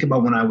 think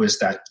about when I was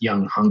that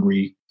young,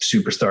 hungry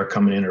superstar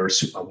coming in, or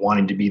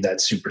wanting to be that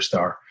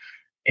superstar.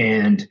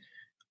 And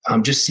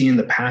just seeing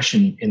the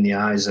passion in the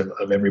eyes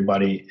of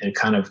everybody, and it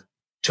kind of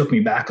took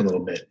me back a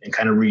little bit and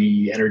kind of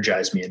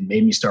re-energized me and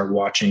made me start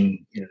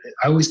watching.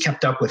 I always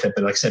kept up with it,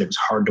 but like I said, it was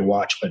hard to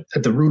watch. But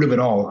at the root of it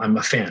all, I'm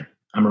a fan.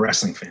 I'm a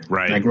wrestling fan.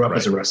 Right. And I grew up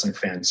as a wrestling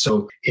fan.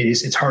 So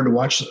it's hard to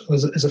watch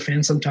as a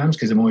fan sometimes,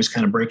 because I'm always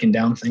kind of breaking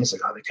down things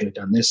like, oh, they could have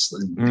done this,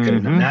 and they could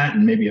have done that,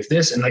 and maybe if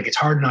this. And like, it's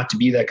hard not to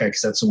be that guy,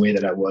 because that's the way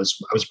that I was.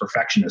 I was a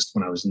perfectionist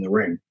when I was in the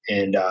ring.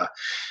 And, I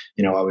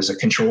was a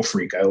control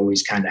freak. I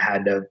always kind of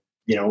had to,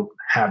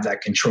 have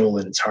that control,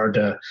 and it's hard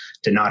to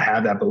not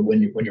have that. But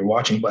when you're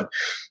watching, but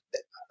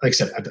like I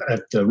said,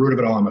 at the root of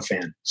it all, I'm a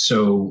fan.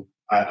 So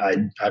I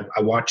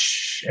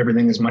watch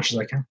everything as much as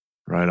I can.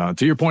 Right on.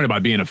 To your point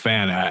about being a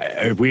fan,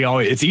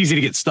 it's easy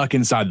to get stuck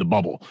inside the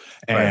bubble.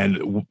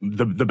 And right.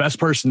 The best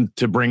person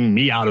to bring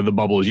me out of the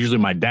bubble is usually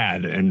my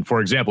dad. And for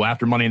example,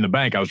 after Money in the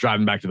Bank, I was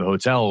driving back to the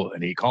hotel,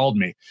 and he called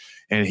me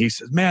and he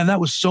says, "Man, that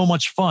was so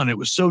much fun. It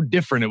was so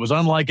different. It was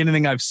unlike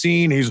anything I've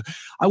seen."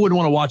 I wouldn't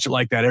want to watch it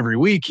like that every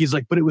week. He's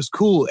like, "But it was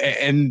cool."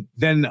 And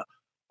then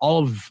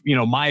all of,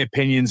 my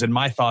opinions and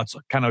my thoughts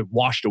kind of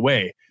washed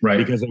away, right?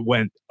 Because it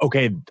went,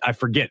 okay, I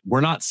forget. We're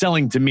not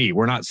selling to me.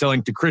 We're not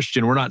selling to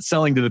Christian. We're not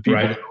selling to the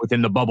people right.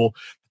 within the bubble.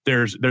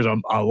 There's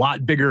a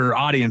lot bigger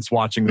audience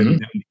watching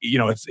than,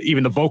 it's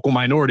even the vocal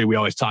minority. We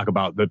always talk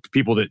about the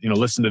people that,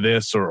 listen to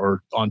this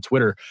or on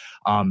Twitter,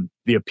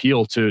 the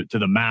appeal to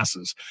the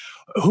masses.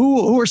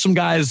 Who are some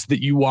guys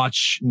that you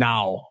watch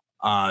now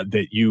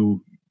that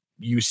you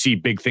see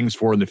big things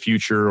for in the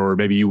future, or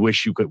maybe you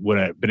wish you would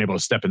have been able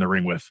to step in the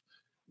ring with?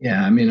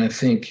 Yeah, I mean, I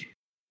think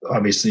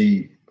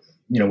obviously,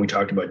 we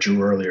talked about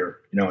Drew earlier,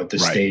 at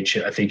this right. stage.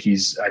 I think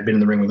I've been in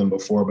the ring with him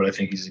before, but I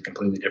think he's a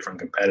completely different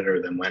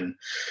competitor than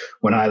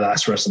when I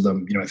last wrestled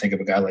him. I think of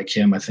a guy like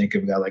him. I think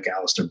of a guy like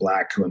Aleister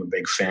Black, who I'm a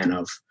big fan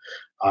of.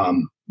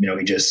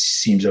 He just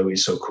seems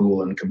always so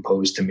cool and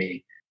composed to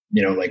me.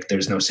 Like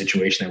there's no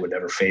situation that would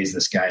ever faze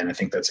this guy. And I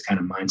think that's the kind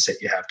of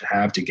mindset you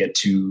have to get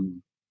to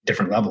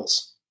different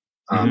levels.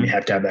 You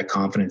have to have that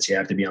confidence. You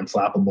have to be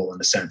unflappable in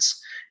a sense.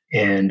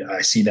 And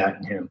I see that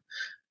in him.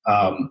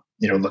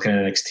 Looking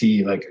at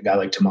NXT, like a guy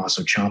like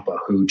Tommaso Ciampa,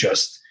 who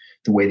just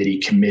the way that he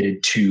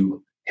committed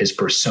to his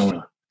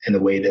persona, and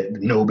the way that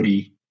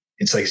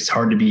it's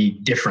hard to be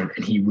different.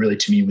 And he really,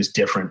 to me, was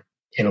different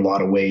in a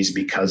lot of ways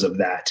because of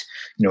that,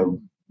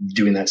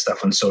 doing that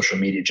stuff on social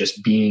media,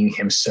 just being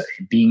himself,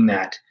 being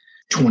that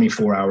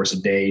 24 hours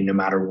a day, no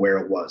matter where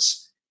it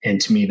was.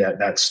 And to me,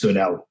 that stood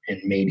out and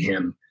made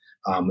him,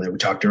 we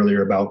talked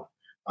earlier about,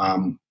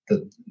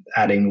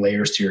 adding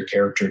layers to your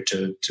character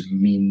to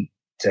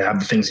have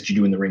the things that you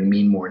do in the ring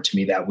mean more. And to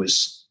me, that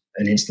was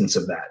an instance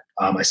of that.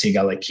 I see a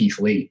guy like Keith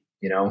Lee.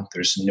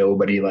 There's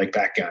nobody like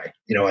that guy.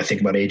 I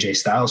think about AJ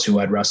Styles, who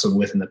I'd wrestled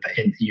with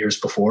in years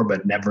before,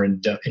 but never in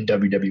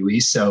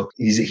WWE. So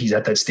he's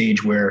at that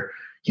stage where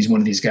he's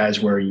one of these guys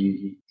where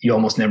you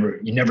almost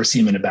never see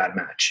him in a bad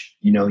match.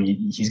 You know,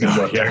 he's going to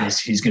go out there and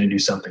he's going to do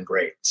something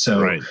great.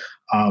 So, right.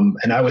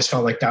 And I always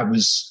felt like I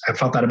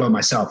felt that about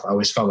myself. I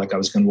always felt like I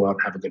was going to go out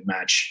and have a good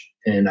match,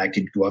 and I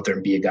could go out there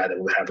and be a guy that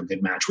would have a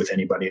good match with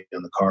anybody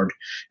on the card.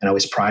 And I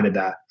always prided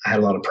that. I had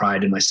a lot of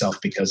pride in myself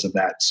because of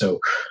that. So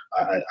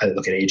I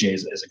look at AJ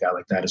as a guy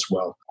like that as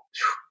well.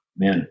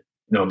 Man,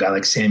 you know, a guy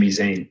like Sami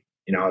Zayn,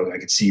 you know, I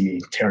could see me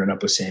tearing it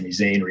up with Sami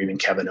Zayn or even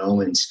Kevin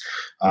Owens.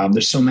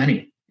 There's so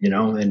many, you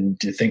know, and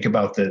to think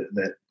about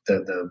the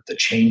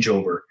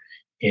changeover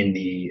in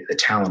the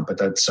talent, but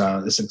that's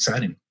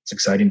exciting. It's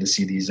exciting to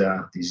see these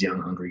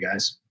young, hungry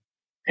guys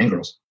and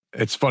girls.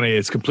 It's funny.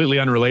 It's completely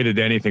unrelated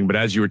to anything, but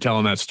as you were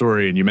telling that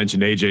story and you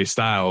mentioned AJ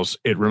Styles,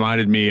 it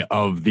reminded me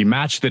of the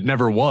match that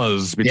never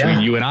was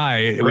between you and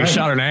I. Right. We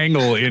shot an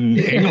angle in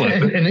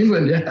England. In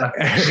England, yeah.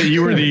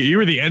 you were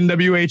the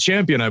NWA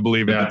champion, I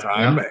believe, at the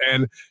time,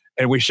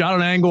 and we shot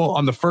an angle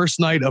on the first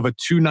night of a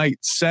 2-night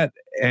set,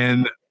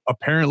 and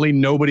apparently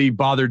nobody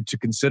bothered to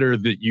consider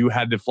that you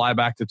had to fly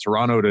back to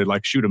Toronto to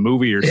like shoot a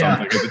movie or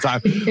something at the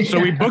time. So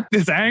we booked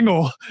this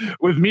angle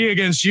with me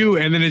against you,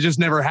 and then it just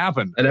never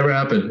happened. It never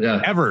happened.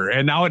 Yeah. Ever.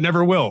 And now it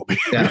never will.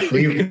 Yeah.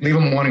 Leave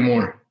them wanting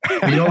more.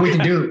 You know what we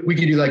can do? We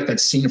could do like that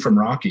scene from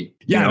Rocky.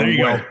 Yeah. There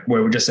you go.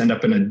 Where we just end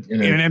up in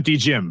an empty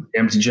gym.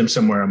 Empty gym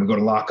somewhere, and we go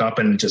to lock up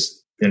and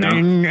just, you know,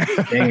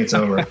 dang, it's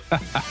over.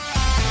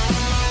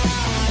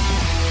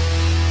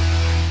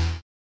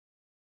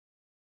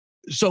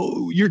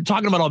 So you're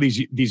talking about all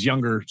these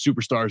younger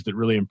superstars that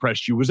really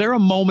impressed you. Was there a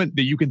moment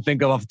that you can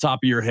think of off the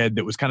top of your head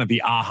that was kind of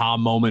the aha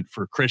moment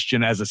for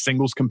Christian as a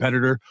singles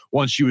competitor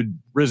once you had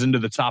risen to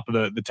the top of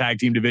the tag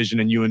team division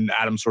and you and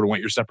Adam sort of went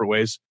your separate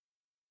ways?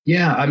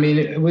 Yeah, I mean,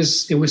 it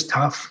was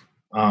tough.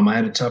 I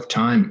had a tough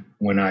time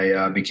when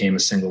I became a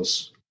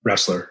singles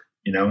wrestler.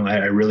 You know,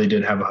 I really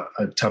did have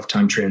a tough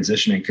time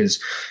transitioning because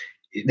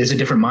there's a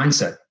different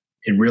mindset.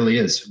 It really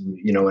is,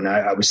 you know, and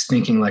I was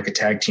thinking like a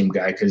tag team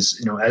guy because,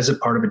 you know, as a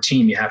part of a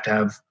team, you have to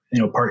have,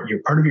 you know, part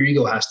of your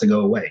ego has to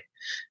go away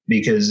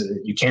because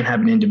you can't have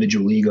an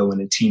individual ego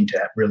in a team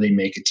to really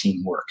make a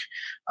team work.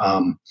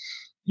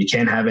 You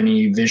can't have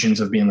any visions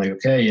of being like,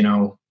 okay, you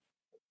know,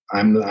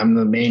 I'm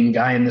the main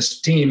guy in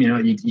this team. You know,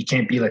 you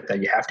can't be like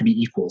that. You have to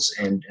be equals.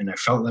 And I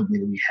felt like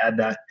we had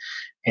that.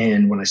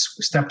 And when I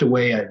stepped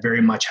away, I very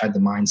much had the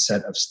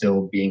mindset of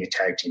still being a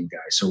tag team guy.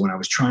 So when I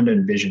was trying to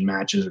envision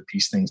matches or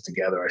piece things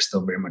together, I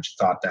still very much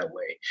thought that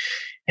way.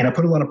 And I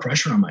put a lot of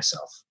pressure on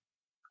myself,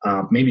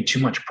 maybe too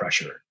much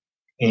pressure.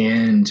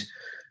 And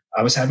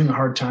I was having a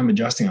hard time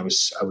adjusting. I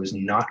was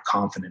not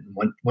confident.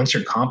 Once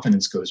your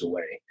confidence goes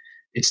away,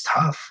 it's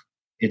tough.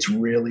 It's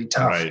really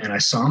tough. Right. And I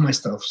saw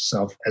myself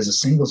as a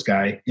singles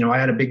guy. You know, I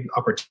had a big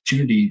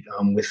opportunity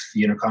with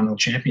the Intercontinental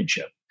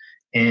Championship.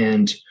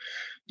 And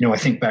you know, I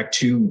think back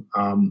to, you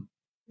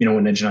know,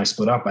 when Edge and I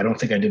split up, I don't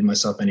think I did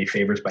myself any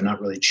favors by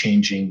not really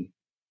changing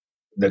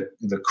the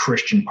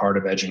Christian part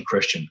of Edge and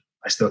Christian.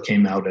 I still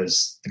came out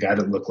as the guy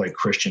that looked like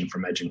Christian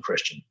from Edge and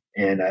Christian.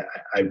 And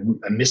I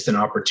missed an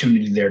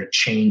opportunity there to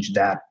change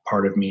that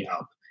part of me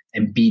up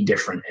and be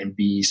different and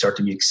start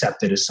to be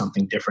accepted as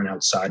something different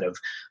outside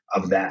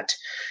of that.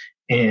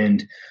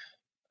 And,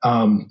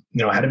 you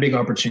know, I had a big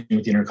opportunity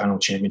with the Intercontinental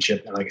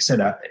Championship. And like I said,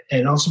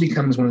 it also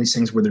becomes one of these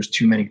things where there's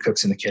too many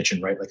cooks in the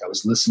kitchen, right? Like I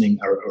was listening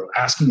or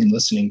asking and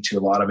listening to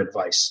a lot of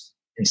advice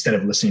instead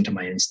of listening to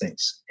my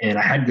instincts. And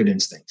I had good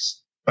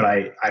instincts, but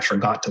I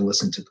forgot to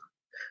listen to them.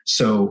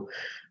 So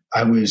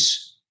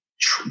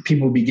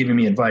people would be giving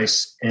me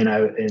advice and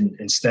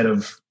instead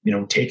of, you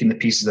know, taking the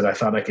pieces that I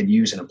thought I could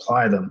use and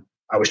apply them,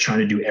 I was trying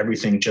to do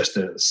everything just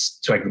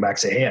so I could go back and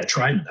say, hey, I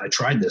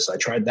tried this, I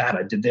tried that,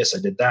 I did this, I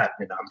did that,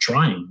 and I'm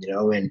trying, you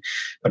know,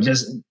 but it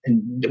doesn't,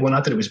 and well,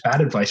 not that it was bad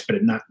advice, but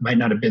it might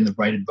not have been the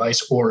right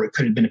advice, or it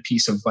could have been a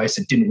piece of advice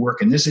that didn't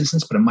work in this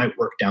instance, but it might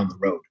work down the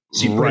road.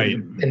 So you put it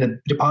in the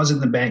deposit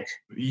in the bank.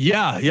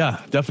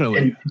 Yeah, definitely.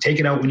 And take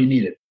it out when you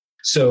need it.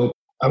 So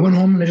I went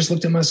home and I just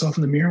looked at myself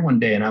in the mirror one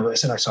day and I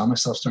said, I saw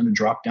myself starting to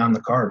drop down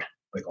the card,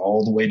 like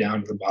all the way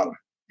down to the bottom.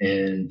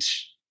 And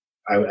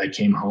I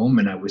came home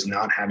and I was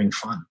not having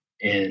fun.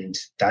 And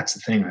that's the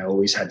thing. I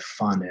always had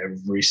fun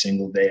every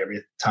single day.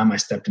 Every time I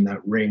stepped in that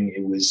ring,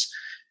 it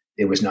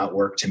was not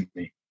work to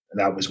me.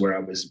 That was where I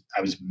was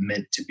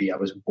meant to be. I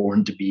was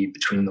born to be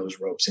between those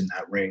ropes in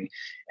that ring.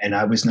 And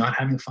I was not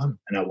having fun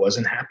and I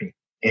wasn't happy.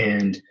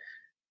 And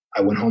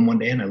I went home one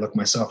day and I looked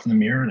myself in the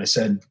mirror and I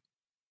said,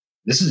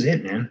 this is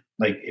it, man.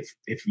 Like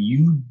if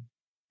you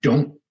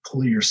don't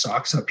pull your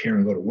socks up here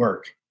and go to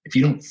work, if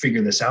you don't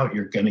figure this out,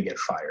 you're going to get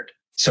fired.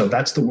 So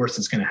that's the worst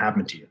that's going to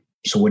happen to you.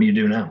 So what do you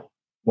do now?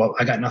 Well,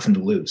 I got nothing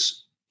to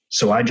lose.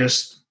 So I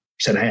just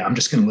said, hey, I'm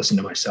just going to listen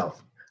to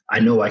myself. I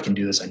know I can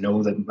do this. I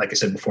know that, like I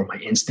said before, my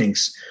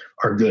instincts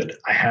are good.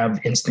 I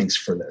have instincts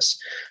for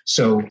this.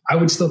 So I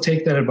would still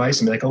take that advice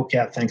and be like, oh,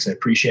 yeah, thanks. I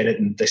appreciate it.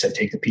 And they said,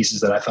 take the pieces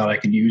that I thought I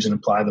could use and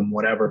apply them,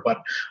 whatever.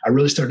 But I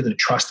really started to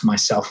trust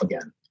myself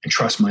again and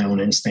trust my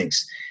own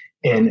instincts.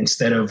 And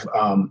instead of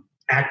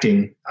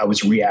acting, I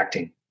was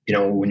reacting.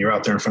 when you're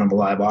out there in front of a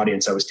live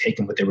audience, I was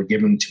taking what they were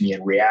giving to me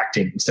and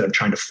reacting instead of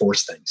trying to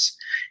force things.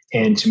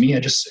 And to me,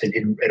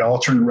 it all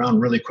turned around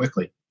really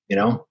quickly,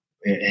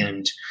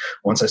 and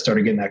once I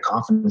started getting that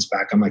confidence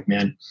back, I'm like,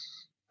 man,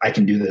 I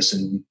can do this.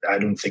 And I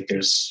don't think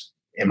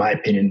in my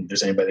opinion,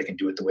 there's anybody that can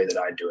do it the way that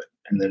I do it.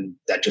 And then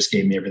that just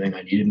gave me everything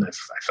I needed. And I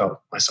felt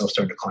myself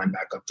starting to climb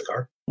back up the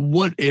card.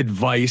 What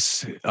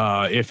advice,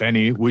 if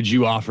any, would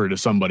you offer to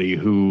somebody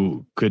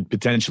who could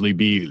potentially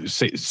be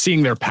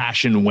seeing their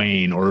passion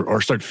wane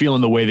or start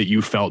feeling the way that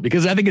you felt?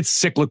 Because I think it's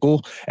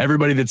cyclical.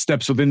 Everybody that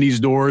steps within these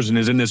doors and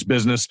is in this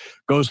business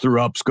goes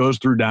through ups, goes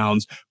through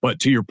downs. But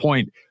to your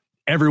point,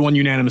 everyone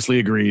unanimously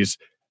agrees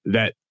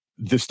that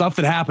the stuff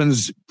that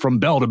happens from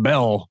bell to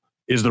bell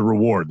is the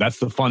reward. That's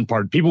the fun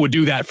part. People would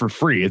do that for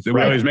free.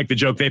 We always make the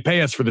joke, they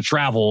pay us for the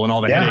travel and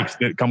all the headaches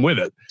that come with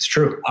it. It's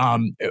true.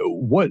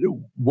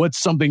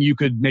 What's something you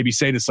could maybe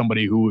say to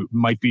somebody who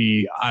might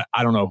be,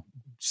 I don't know,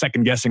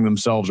 second guessing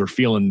themselves or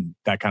feeling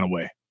that kind of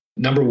way?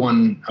 Number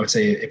one, I would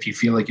say, if you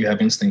feel like you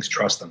have instincts,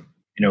 trust them.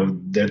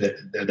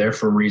 They're there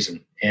for a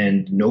reason,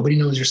 and nobody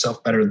knows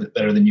yourself better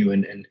than you.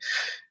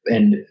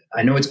 And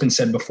I know it's been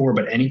said before,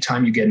 but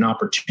anytime you get an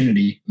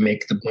opportunity,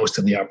 make the most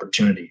of the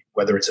opportunity,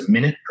 whether it's a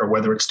minute or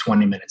whether it's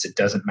 20 minutes, it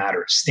doesn't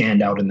matter.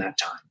 Stand out in that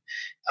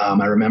time.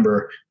 I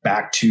remember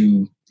back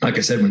to, like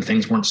I said, when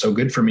things weren't so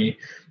good for me,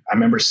 I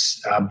remember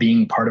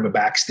being part of a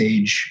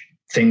backstage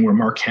thing where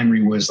Mark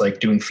Henry was like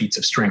doing feats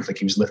of strength. Like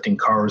he was lifting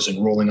cars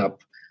and rolling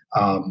up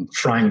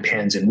frying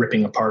pans and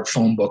ripping apart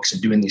phone books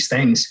and doing these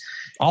things.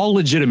 All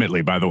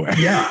legitimately, by the way.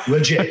 Yeah,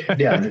 legit.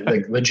 Yeah,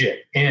 like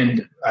legit.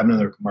 And I have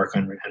another Mark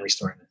Henry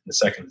story in a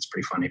second. It's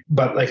pretty funny.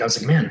 But I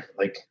was like, man,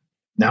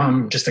 now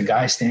I'm just a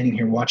guy standing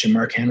here watching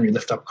Mark Henry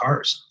lift up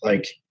cars.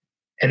 And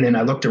then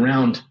I looked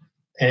around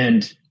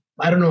and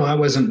I don't know, I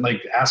wasn't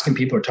asking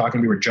people or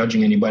talking to people or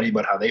judging anybody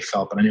about how they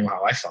felt, but I knew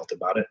how I felt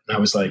about it. And I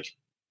was like,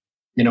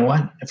 you know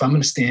what? If I'm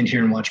going to stand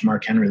here and watch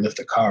Mark Henry lift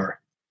a car,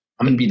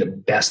 I'm going to be the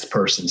best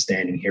person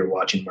standing here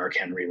watching Mark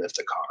Henry lift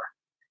a car.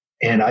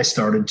 And I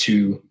started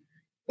to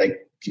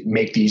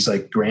make these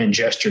grand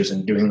gestures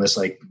and doing this,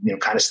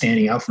 kind of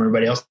standing out from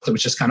everybody else. It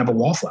was just kind of a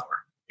wallflower.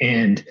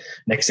 And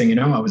next thing you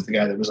know, I was the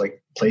guy that was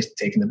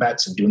taking the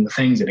bets and doing the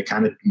things, and it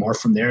kind of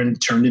morphed from there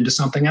and turned into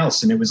something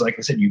else. And it was, like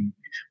I said,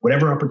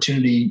 whatever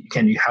opportunity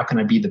how can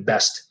I be the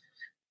best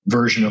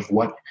version of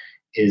what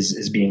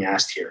is being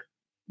asked here?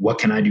 What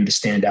can I do to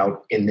stand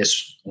out in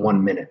this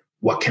 1 minute?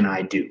 What can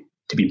I do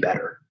to be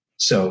better?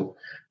 So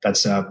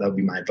that would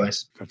be my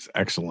advice. That's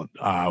excellent.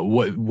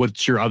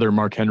 What's your other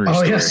Mark Henry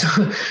story? Oh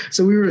yeah,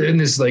 so we were in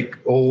this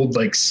old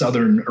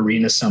Southern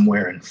arena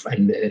somewhere,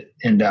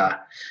 and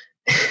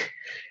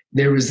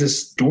there was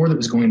this door that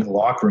was going to the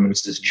locker room. It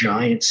was this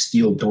giant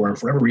steel door, and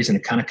for whatever reason,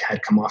 it kind of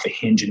had come off a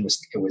hinge, and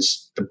it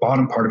was the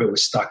bottom part of it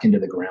was stuck into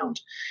the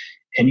ground.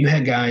 And you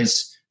had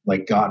guys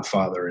like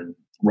Godfather and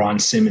Ron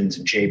Simmons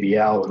and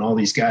JBL and all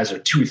these guys are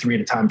 2 or 3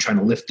 at a time trying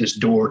to lift this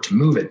door to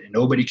move it, and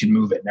nobody can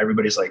move it. And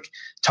everybody's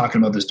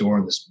talking about this door,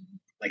 and this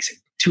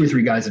 2 or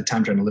 3 guys at a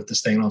time trying to lift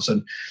this thing. And all of a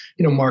sudden,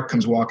 Mark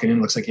comes walking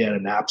in, looks like he had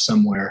a nap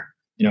somewhere,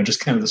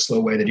 just kind of the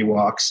slow way that he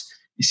walks.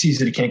 He sees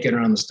that he can't get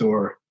around this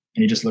door,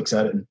 and he just looks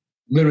at it and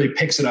literally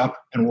picks it up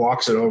and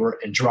walks it over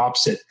and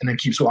drops it, and then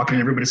keeps walking.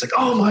 And everybody's like,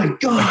 "Oh my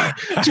God,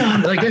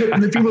 John!"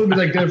 And the people would be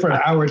there for an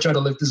hour trying to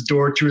lift this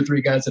door, 2 or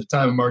 3 guys at a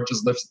time. And Mark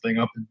just lifts the thing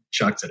up and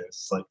chucks it.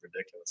 It's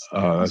ridiculous.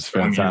 Oh, that's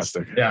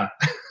fantastic. Yeah.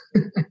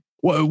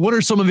 What are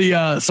some of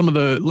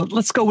the?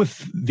 Let's go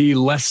with the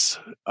less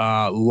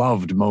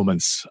loved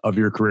moments of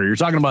your career. You're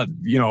talking about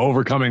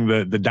overcoming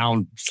the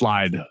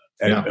downslide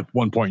at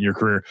one point in your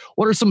career.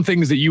 What are some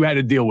things that you had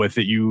to deal with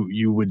that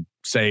you would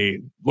say,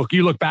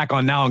 you look back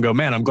on now and go,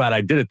 man, I'm glad I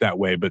did it that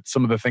way. But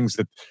some of the things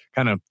that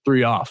kind of threw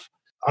you off.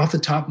 Off the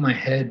top of my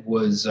head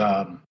was,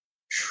 I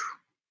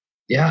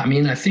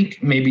think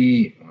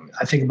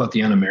I think about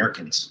the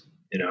Un-Americans,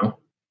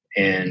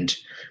 and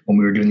when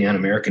we were doing the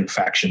Un-American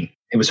faction,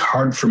 it was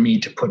hard for me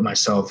to put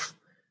myself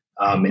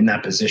in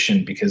that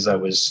position because I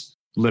was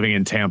living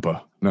in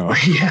Tampa. No.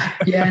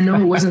 Yeah. No,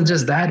 it wasn't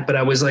just that, but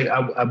I was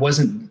I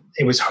wasn't,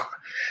 it was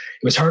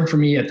hard for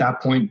me at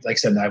that point. Like I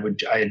said,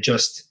 I had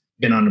just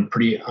been on a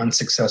pretty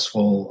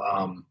unsuccessful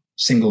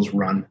singles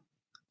run,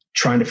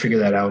 trying to figure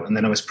that out. And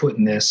then I was put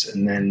in this,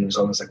 and then it was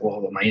almost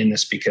well, am I in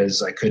this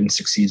because I couldn't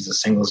succeed as a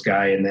singles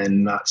guy, and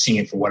then not seeing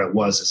it for what it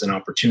was as an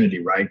opportunity,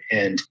 right?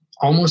 And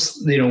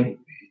almost,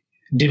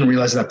 didn't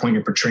realize at that point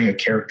you're portraying a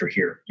character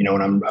here,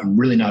 and I'm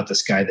really not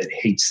this guy that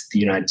hates the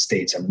United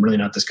States. I'm really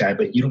not this guy,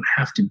 but you don't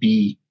have to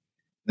be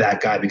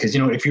that guy because,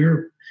 if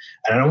you're,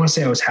 and I don't want to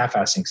say I was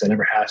half-assing because I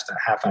never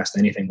half-assed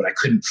anything, but I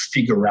couldn't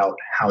figure out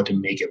how to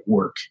make it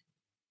work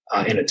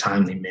in a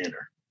timely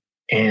manner.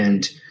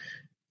 And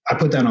I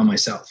put that on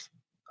myself.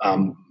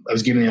 I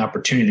was given the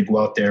opportunity to go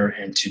out there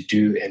and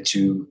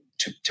to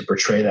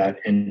portray that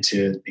and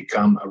to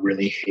become a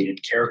really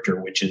hated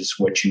character, which is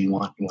what you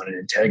want. You want an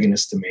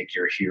antagonist to make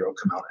your hero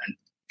come out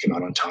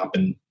on top,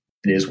 and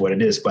it is what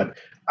it is. But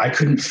I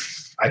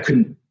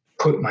couldn't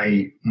put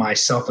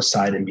myself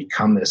aside and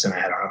become this, and I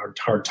had a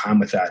hard time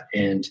with that.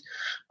 And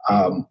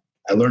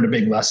I learned a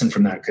big lesson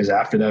from that, because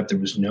after that, there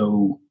was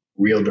no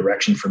real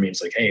direction for me.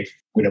 It's like, hey,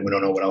 we don't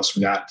know what else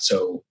we got.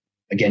 So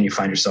again, you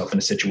find yourself in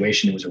a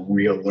situation. It was a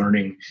real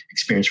learning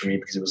experience for me,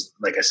 because it was,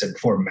 like I said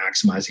before,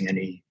 maximizing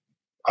any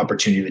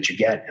opportunity that you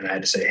get. And I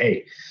had to say,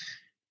 hey,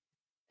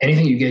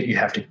 anything you get, you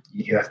have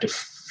to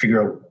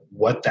figure out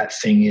what that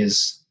thing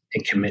is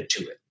and commit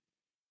to it.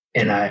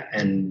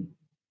 And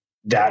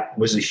that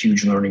was a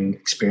huge learning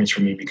experience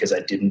for me, because I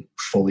didn't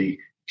fully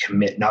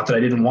commit. Not that I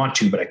didn't want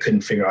to, but I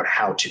couldn't figure out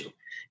how to.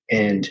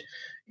 And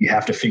you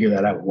have to figure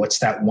that out. What's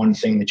that one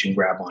thing that you can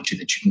grab onto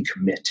that you can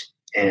commit?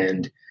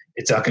 And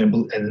it's not going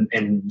to,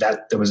 and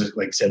that was,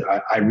 like I said,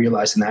 I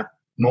realized in that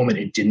moment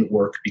it didn't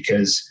work,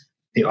 because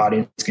the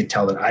audience could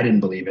tell that I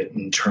didn't believe it.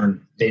 In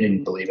turn, they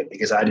didn't believe it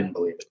because I didn't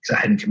believe it, because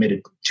I hadn't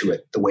committed to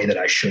it the way that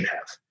I should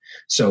have.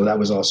 So that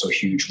was also a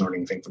huge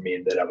learning thing for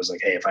me, that I was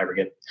like, hey, if I ever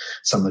get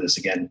some of this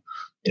again,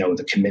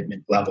 the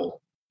commitment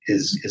level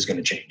is going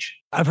to change.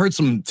 I've heard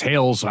some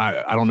tales.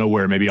 I don't know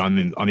where, maybe on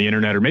the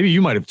internet, or maybe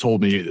you might have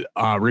told me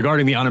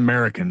regarding the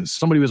Un-Americans.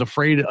 Somebody was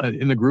afraid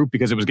in the group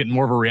because it was getting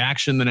more of a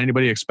reaction than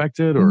anybody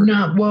expected, or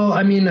no? Well,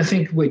 I mean, I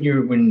think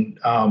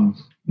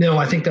no,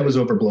 I think that was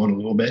overblown a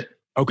little bit.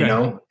 Okay.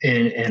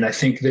 And I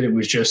think that it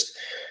was just,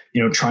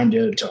 trying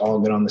to all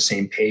get on the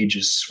same page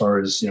as far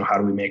as, how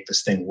do we make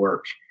this thing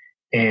work?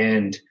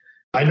 And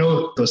I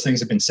know those things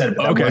have been said,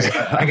 but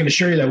I can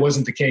assure you that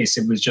wasn't the case.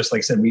 It was just, like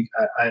I said,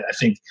 I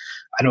think,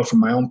 I know from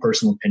my own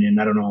personal opinion,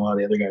 I don't know how a lot of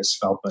the other guys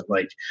felt, but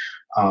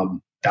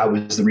that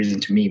was the reason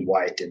to me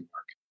why it didn't work.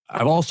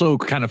 I've also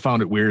kind of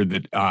found it weird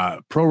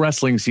that pro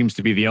wrestling seems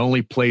to be the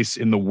only place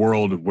in the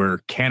world where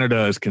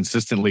Canada is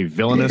consistently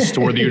villainous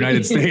toward the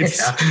United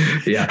States.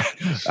 Yeah.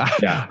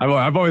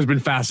 I've always been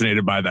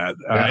fascinated by that.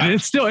 And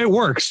it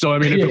works. So, I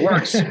mean, if it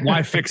works,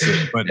 why fix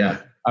it? But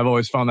I've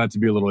always found that to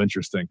be a little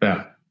interesting.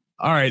 Yeah.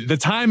 All right. The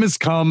time has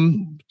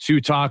come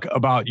to talk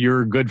about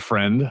your good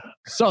friend.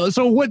 So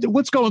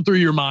what's going through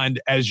your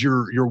mind as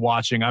you're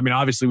watching? I mean,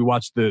 obviously we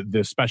watched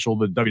the special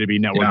the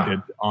WWE Network did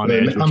on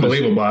Edge.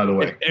 Unbelievable, by the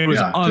way. It was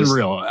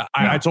unreal.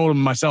 I told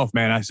him myself,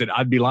 man, I said,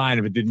 I'd be lying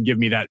if it didn't give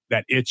me that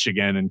itch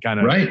again, and kind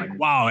of like,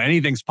 wow,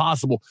 anything's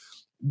possible.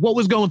 What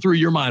was going through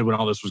your mind when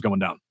all this was going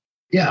down?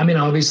 Yeah. I mean,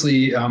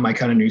 obviously I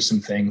kind of knew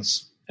some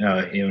things.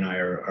 You and I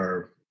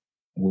are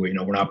we're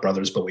not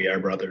brothers, but we are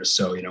brothers.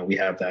 So, we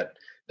have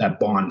that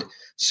bond.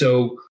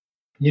 So,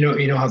 you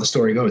know how the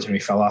story goes when he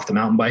fell off the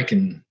mountain bike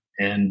and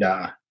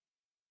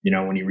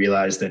when he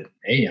realized that,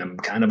 hey, I'm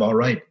kind of all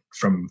right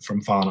from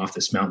falling off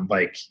this mountain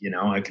bike,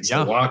 I can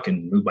still walk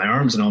and move my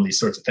arms and all these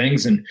sorts of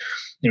things. And,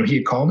 he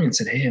had called me and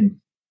said, hey,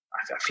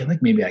 I feel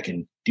like maybe I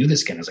can do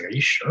this again. I was like, are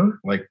you sure?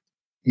 Like,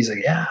 he's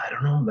like, yeah, I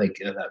don't know. Like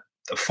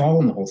the fall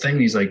and the whole thing.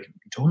 He's like,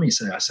 he told me, he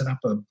said, I set up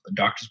a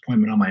doctor's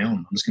appointment on my own.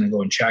 I'm just going to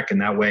go and check. And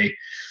that way,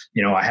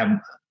 I have.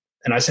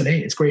 And I said, hey,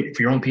 it's great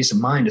for your own peace of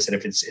mind. I said,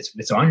 if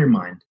it's on your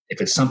mind,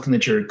 if it's something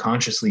that you're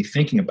consciously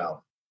thinking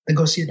about, then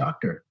go see a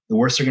doctor. The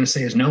worst they're going to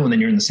say is no, and then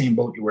you're in the same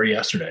boat you were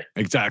yesterday.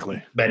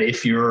 Exactly. But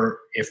if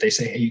they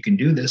say, hey, you can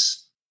do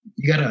this,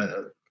 you got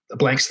a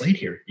blank slate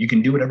here. You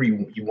can do whatever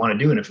you want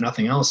to do. And if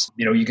nothing else,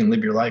 you can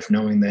live your life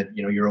knowing that,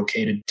 you're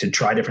okay to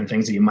try different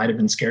things that you might have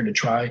been scared to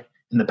try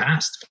in the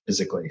past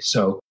physically.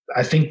 So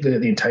I think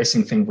the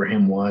enticing thing for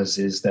him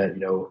is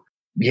that,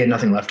 he had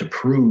nothing left to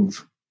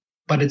prove.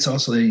 But it's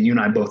also, you and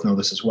I both know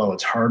this as well,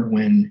 it's hard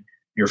when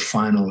your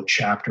final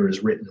chapter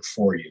is written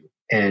for you.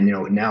 And,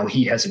 now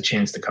he has a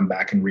chance to come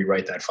back and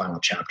rewrite that final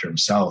chapter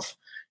himself.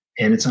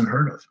 And it's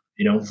unheard of,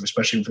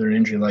 especially for an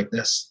injury like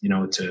this,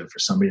 for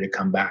somebody to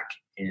come back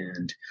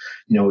and,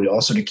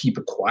 also to keep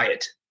it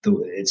quiet.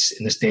 It's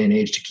in this day and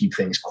age to keep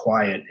things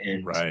quiet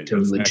and to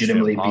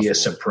legitimately be a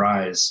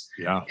surprise.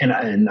 Yeah.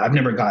 And I've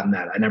never gotten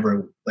that. I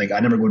never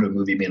go to a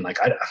movie being like,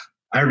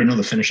 I already know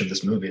the finish of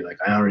this movie. Like,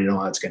 I already know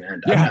how it's going to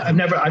end. Yeah. I've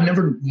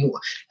never,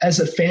 as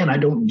a fan, I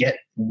don't get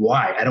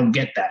why. I don't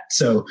get that.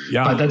 So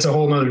that's a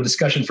whole other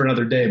discussion for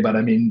another day. But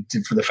I mean,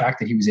 for the fact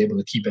that he was able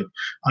to keep it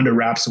under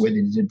wraps the way that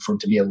he did, for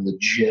it to be a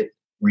legit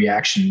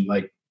reaction,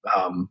 like,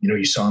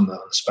 you saw in the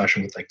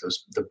special with like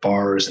the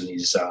bars and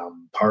these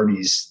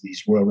parties,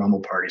 these Royal Rumble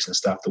parties and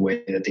stuff, the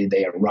way that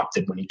they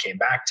erupted when he came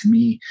back. To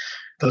me,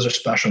 those are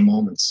special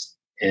moments,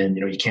 and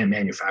you can't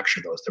manufacture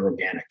those. They're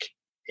organic,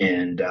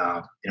 and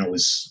it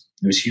was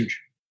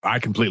huge. I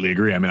completely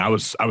agree. I mean, I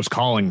was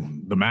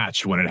calling the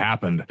match when it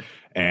happened,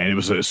 and it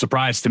was a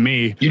surprise to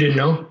me. You didn't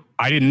know?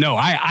 I didn't know.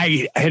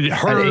 I had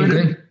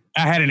heard.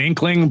 I had an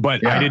inkling,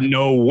 but I didn't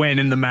know when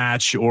in the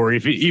match, or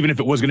even if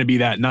it was going to be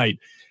that night.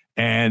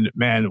 And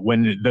man,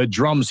 when the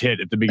drums hit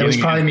at the beginning, it was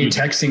probably me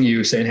texting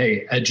you saying,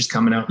 "Hey, Edge is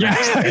coming out." Yeah,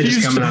 Edge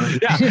is coming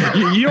out.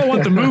 Yeah, you don't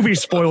want the movie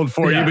spoiled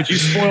for you, but you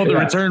spoiled the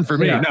return for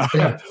me.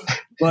 Yeah.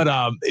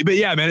 No, but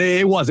yeah, man,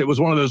 it was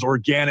one of those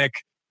organic,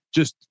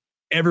 just.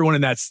 Everyone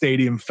in that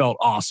stadium felt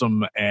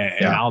awesome,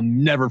 and I'll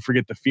never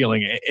forget the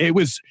feeling.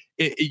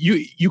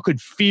 You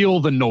could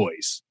feel the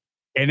noise,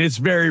 and it's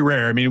very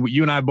rare. I mean,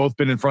 you and I have both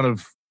been in front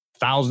of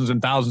thousands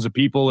and thousands of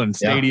people and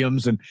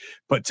stadiums.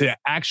 But to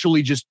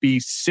actually just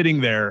be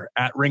sitting there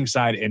at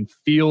ringside and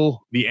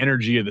feel the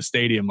energy of the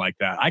stadium like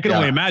that, I can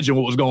only imagine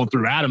what was going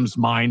through Adam's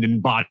mind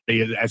and body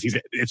as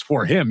it's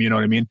for him. You know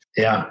what I mean?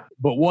 Yeah.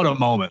 But what a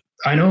moment.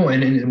 I know.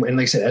 And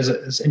like I said,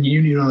 and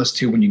you know this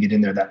too, when you get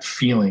in there, that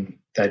feeling,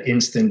 that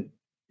instant,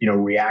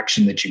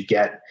 reaction that you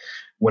get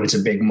when it's a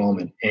big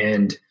moment,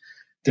 and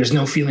there's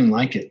no feeling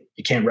like it.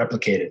 You can't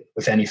replicate it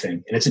with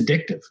anything. And it's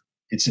addictive.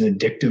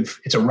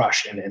 It's a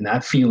rush. And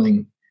that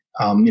feeling,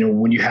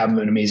 when you have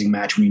an amazing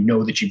match, when you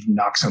know that you've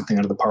knocked something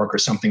out of the park or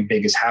something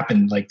big has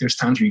happened, like there's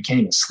times where you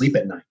can't even sleep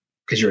at night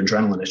because your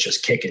adrenaline is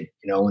just kicking,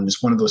 and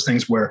it's one of those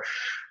things where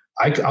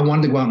I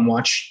wanted to go out and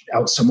watch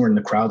out somewhere in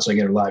the crowd so I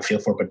get a live feel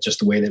for it, but just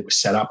the way that it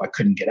was set up, I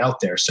couldn't get out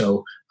there.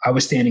 So I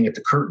was standing at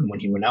the curtain when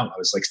he went out. I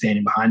was like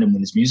standing behind him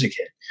when his music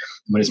hit.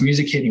 And when his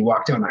music hit and he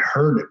walked out, and I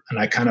heard it, and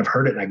I kind of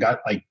heard it, and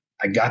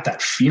I got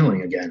that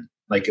feeling again,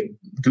 like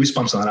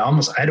goosebumps on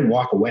it. I had to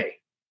walk away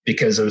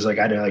because it was like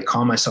I had to like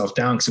calm myself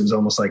down, because it was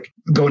almost like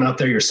going out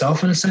there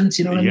yourself in a sense,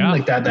 you know what I mean?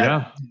 Like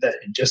that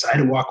just I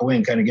had to walk away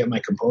and kind of get my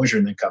composure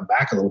and then come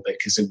back a little bit,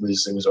 because it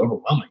was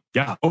overwhelming.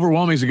 Yeah,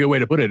 overwhelming is a good way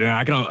to put it. And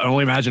I can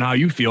only imagine how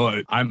you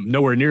feel. I'm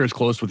nowhere near as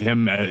close with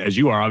him as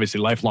you are, obviously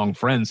lifelong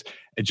friends.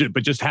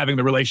 But just having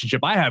the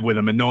relationship I have with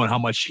him and knowing how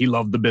much he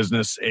loved the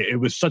business, it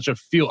was such a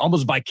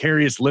almost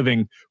vicarious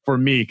living for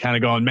me, kind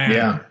of going,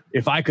 man,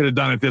 if I could have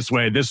done it this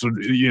way, this would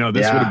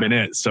have been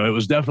it. So it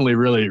was definitely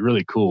really,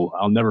 really cool.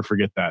 I'll never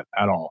forget that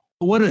at all.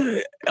 What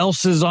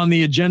else is on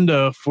the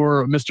agenda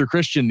for Mr.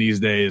 Christian these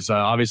days?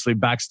 Obviously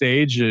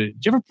backstage.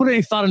 Did you ever put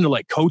any thought into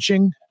like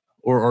coaching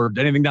or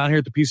anything down here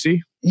at the PC?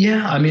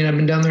 Yeah, I mean, I've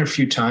been down there a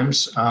few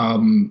times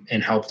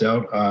and helped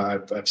out.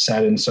 I've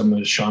sat in some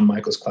of Shawn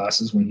Michaels'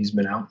 classes when he's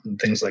been out and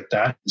things like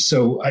that.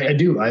 So I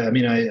do. I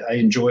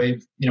enjoy.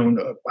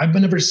 I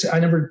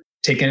never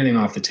take anything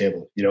off the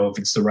table. If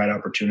it's the right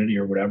opportunity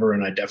or whatever.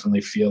 And I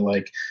definitely feel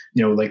like,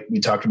 like we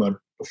talked about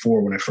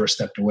before, when I first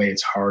stepped away,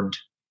 it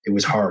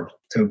was hard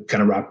to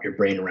kind of wrap your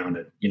brain around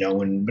it.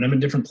 But I'm in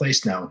a different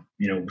place now.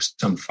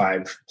 Some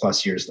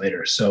 5+ years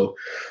later. So.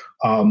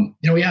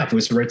 If it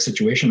was the right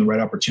situation, the right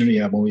opportunity,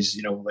 I'm always,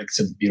 like I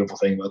said, the beautiful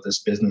thing about this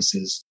business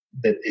is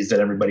that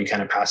everybody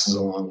kind of passes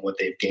along what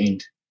they've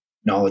gained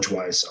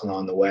knowledge-wise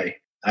along the way.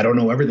 I don't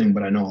know everything,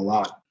 but I know a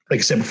lot. Like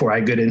I said before, I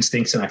had good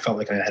instincts, and I felt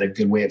like I had a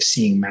good way of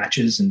seeing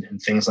matches and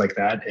things like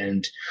that.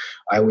 And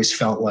I always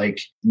felt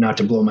like, not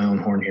to blow my own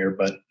horn here,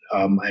 but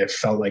I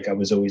felt like I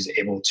was always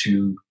able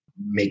to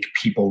make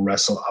people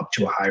wrestle up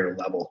to a higher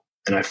level.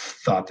 And I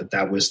thought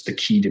that was the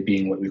key to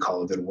being what we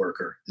call a good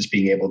worker, is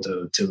being able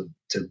to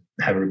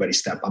have everybody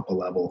step up a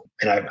level.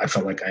 And I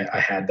felt like I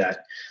had that.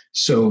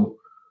 So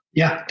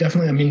yeah,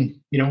 definitely. I mean,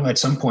 at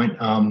some point,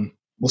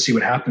 we'll see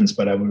what happens,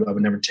 but I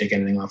would never take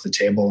anything off the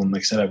table. And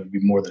like I said, I would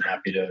be more than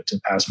happy to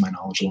pass my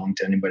knowledge along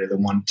to anybody that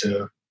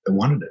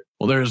wanted it.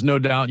 Well, there's no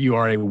doubt you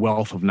are a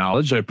wealth of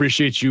knowledge. I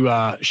appreciate you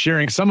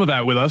sharing some of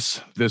that with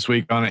us this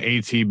week on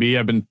ATB.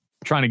 I've been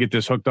trying to get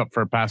this hooked up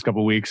for the past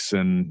couple of weeks,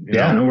 and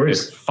no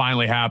worries. It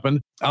finally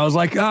happened. I was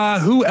like,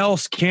 who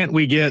else can't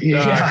we get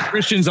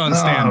Christian's on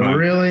standby? Oh,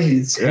 really?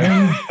 It's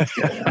him?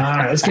 All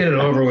right, let's get it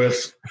over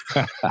with.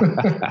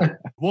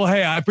 Well,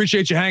 hey, I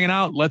appreciate you hanging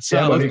out. Let's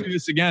do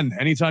this again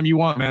anytime you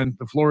want, man.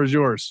 The floor is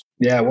yours.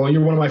 Yeah, well,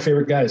 you're one of my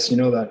favorite guys. You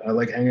know that. I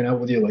like hanging out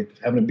with you, like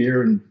having a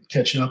beer and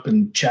catching up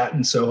and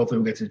chatting. So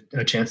hopefully we'll get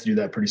a chance to do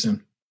that pretty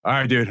soon. All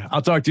right, dude.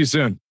 I'll talk to you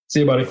soon. See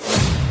you, buddy.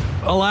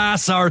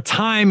 Alas, our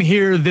time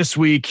here this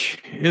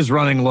week is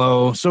running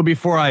low. So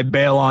before I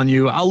bail on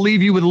you, I'll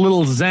leave you with a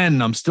little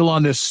zen. I'm still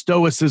on this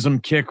stoicism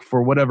kick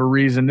for whatever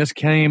reason. This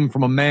came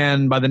from a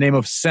man by the name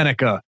of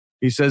Seneca.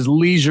 He says,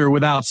 leisure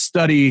without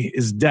study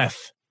is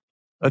death,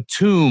 a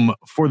tomb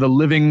for the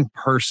living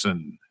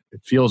person.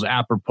 It feels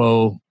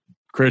apropos.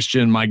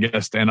 Christian, my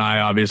guest, and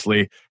I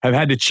obviously have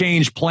had to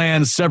change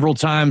plans several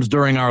times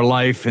during our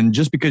life. And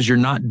just because you're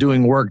not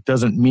doing work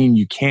doesn't mean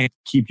you can't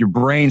keep your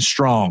brain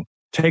strong.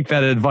 Take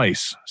that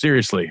advice.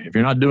 Seriously, if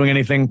you're not doing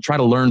anything, try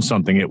to learn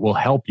something. It will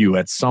help you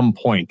at some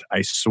point,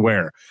 I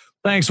swear.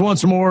 Thanks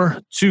once more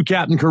to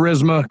Captain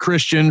Charisma,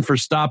 Christian, for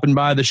stopping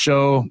by the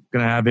show.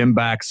 Going to have him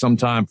back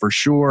sometime for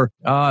sure.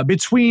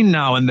 Between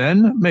now and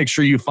then, make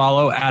sure you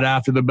follow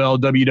 @AfterTheBell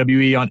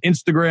WWE on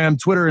Instagram,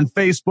 Twitter, and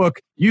Facebook.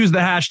 Use the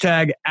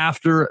hashtag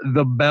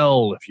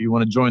 #AfterTheBell if you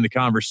want to join the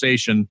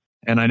conversation.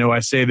 And I know I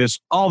say this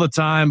all the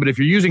time, but if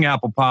you're using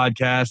Apple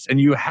Podcasts and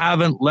you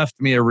haven't left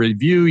me a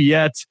review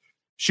yet,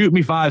 shoot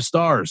me 5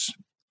 stars,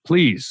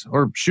 please.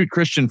 Or shoot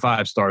Christian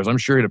 5 stars. I'm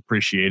sure he'd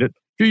appreciate it.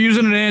 If you're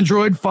using an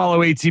Android, follow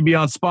ATB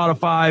on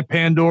Spotify,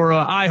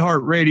 Pandora,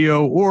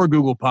 iHeartRadio, or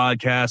Google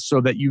Podcasts so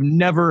that you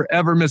never,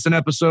 ever miss an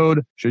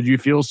episode. Should you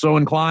feel so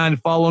inclined,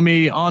 follow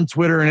me on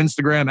Twitter and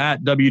Instagram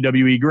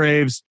 @WWE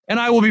Graves. And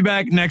I will be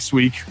back next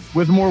week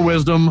with more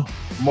wisdom,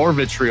 more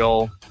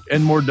vitriol,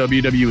 and more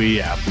WWE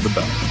After the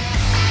Bell.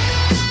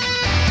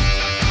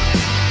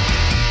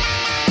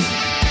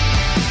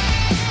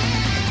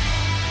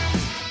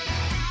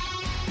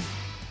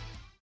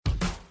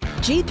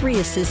 G3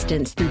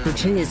 Assistance through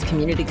Virginia's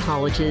community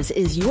colleges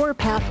is your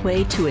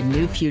pathway to a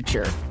new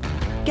future.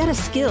 Get a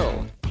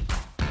skill.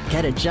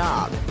 Get a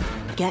job.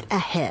 Get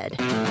ahead.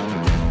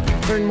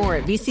 Learn more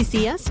at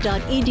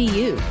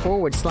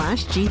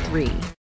vccs.edu/G3.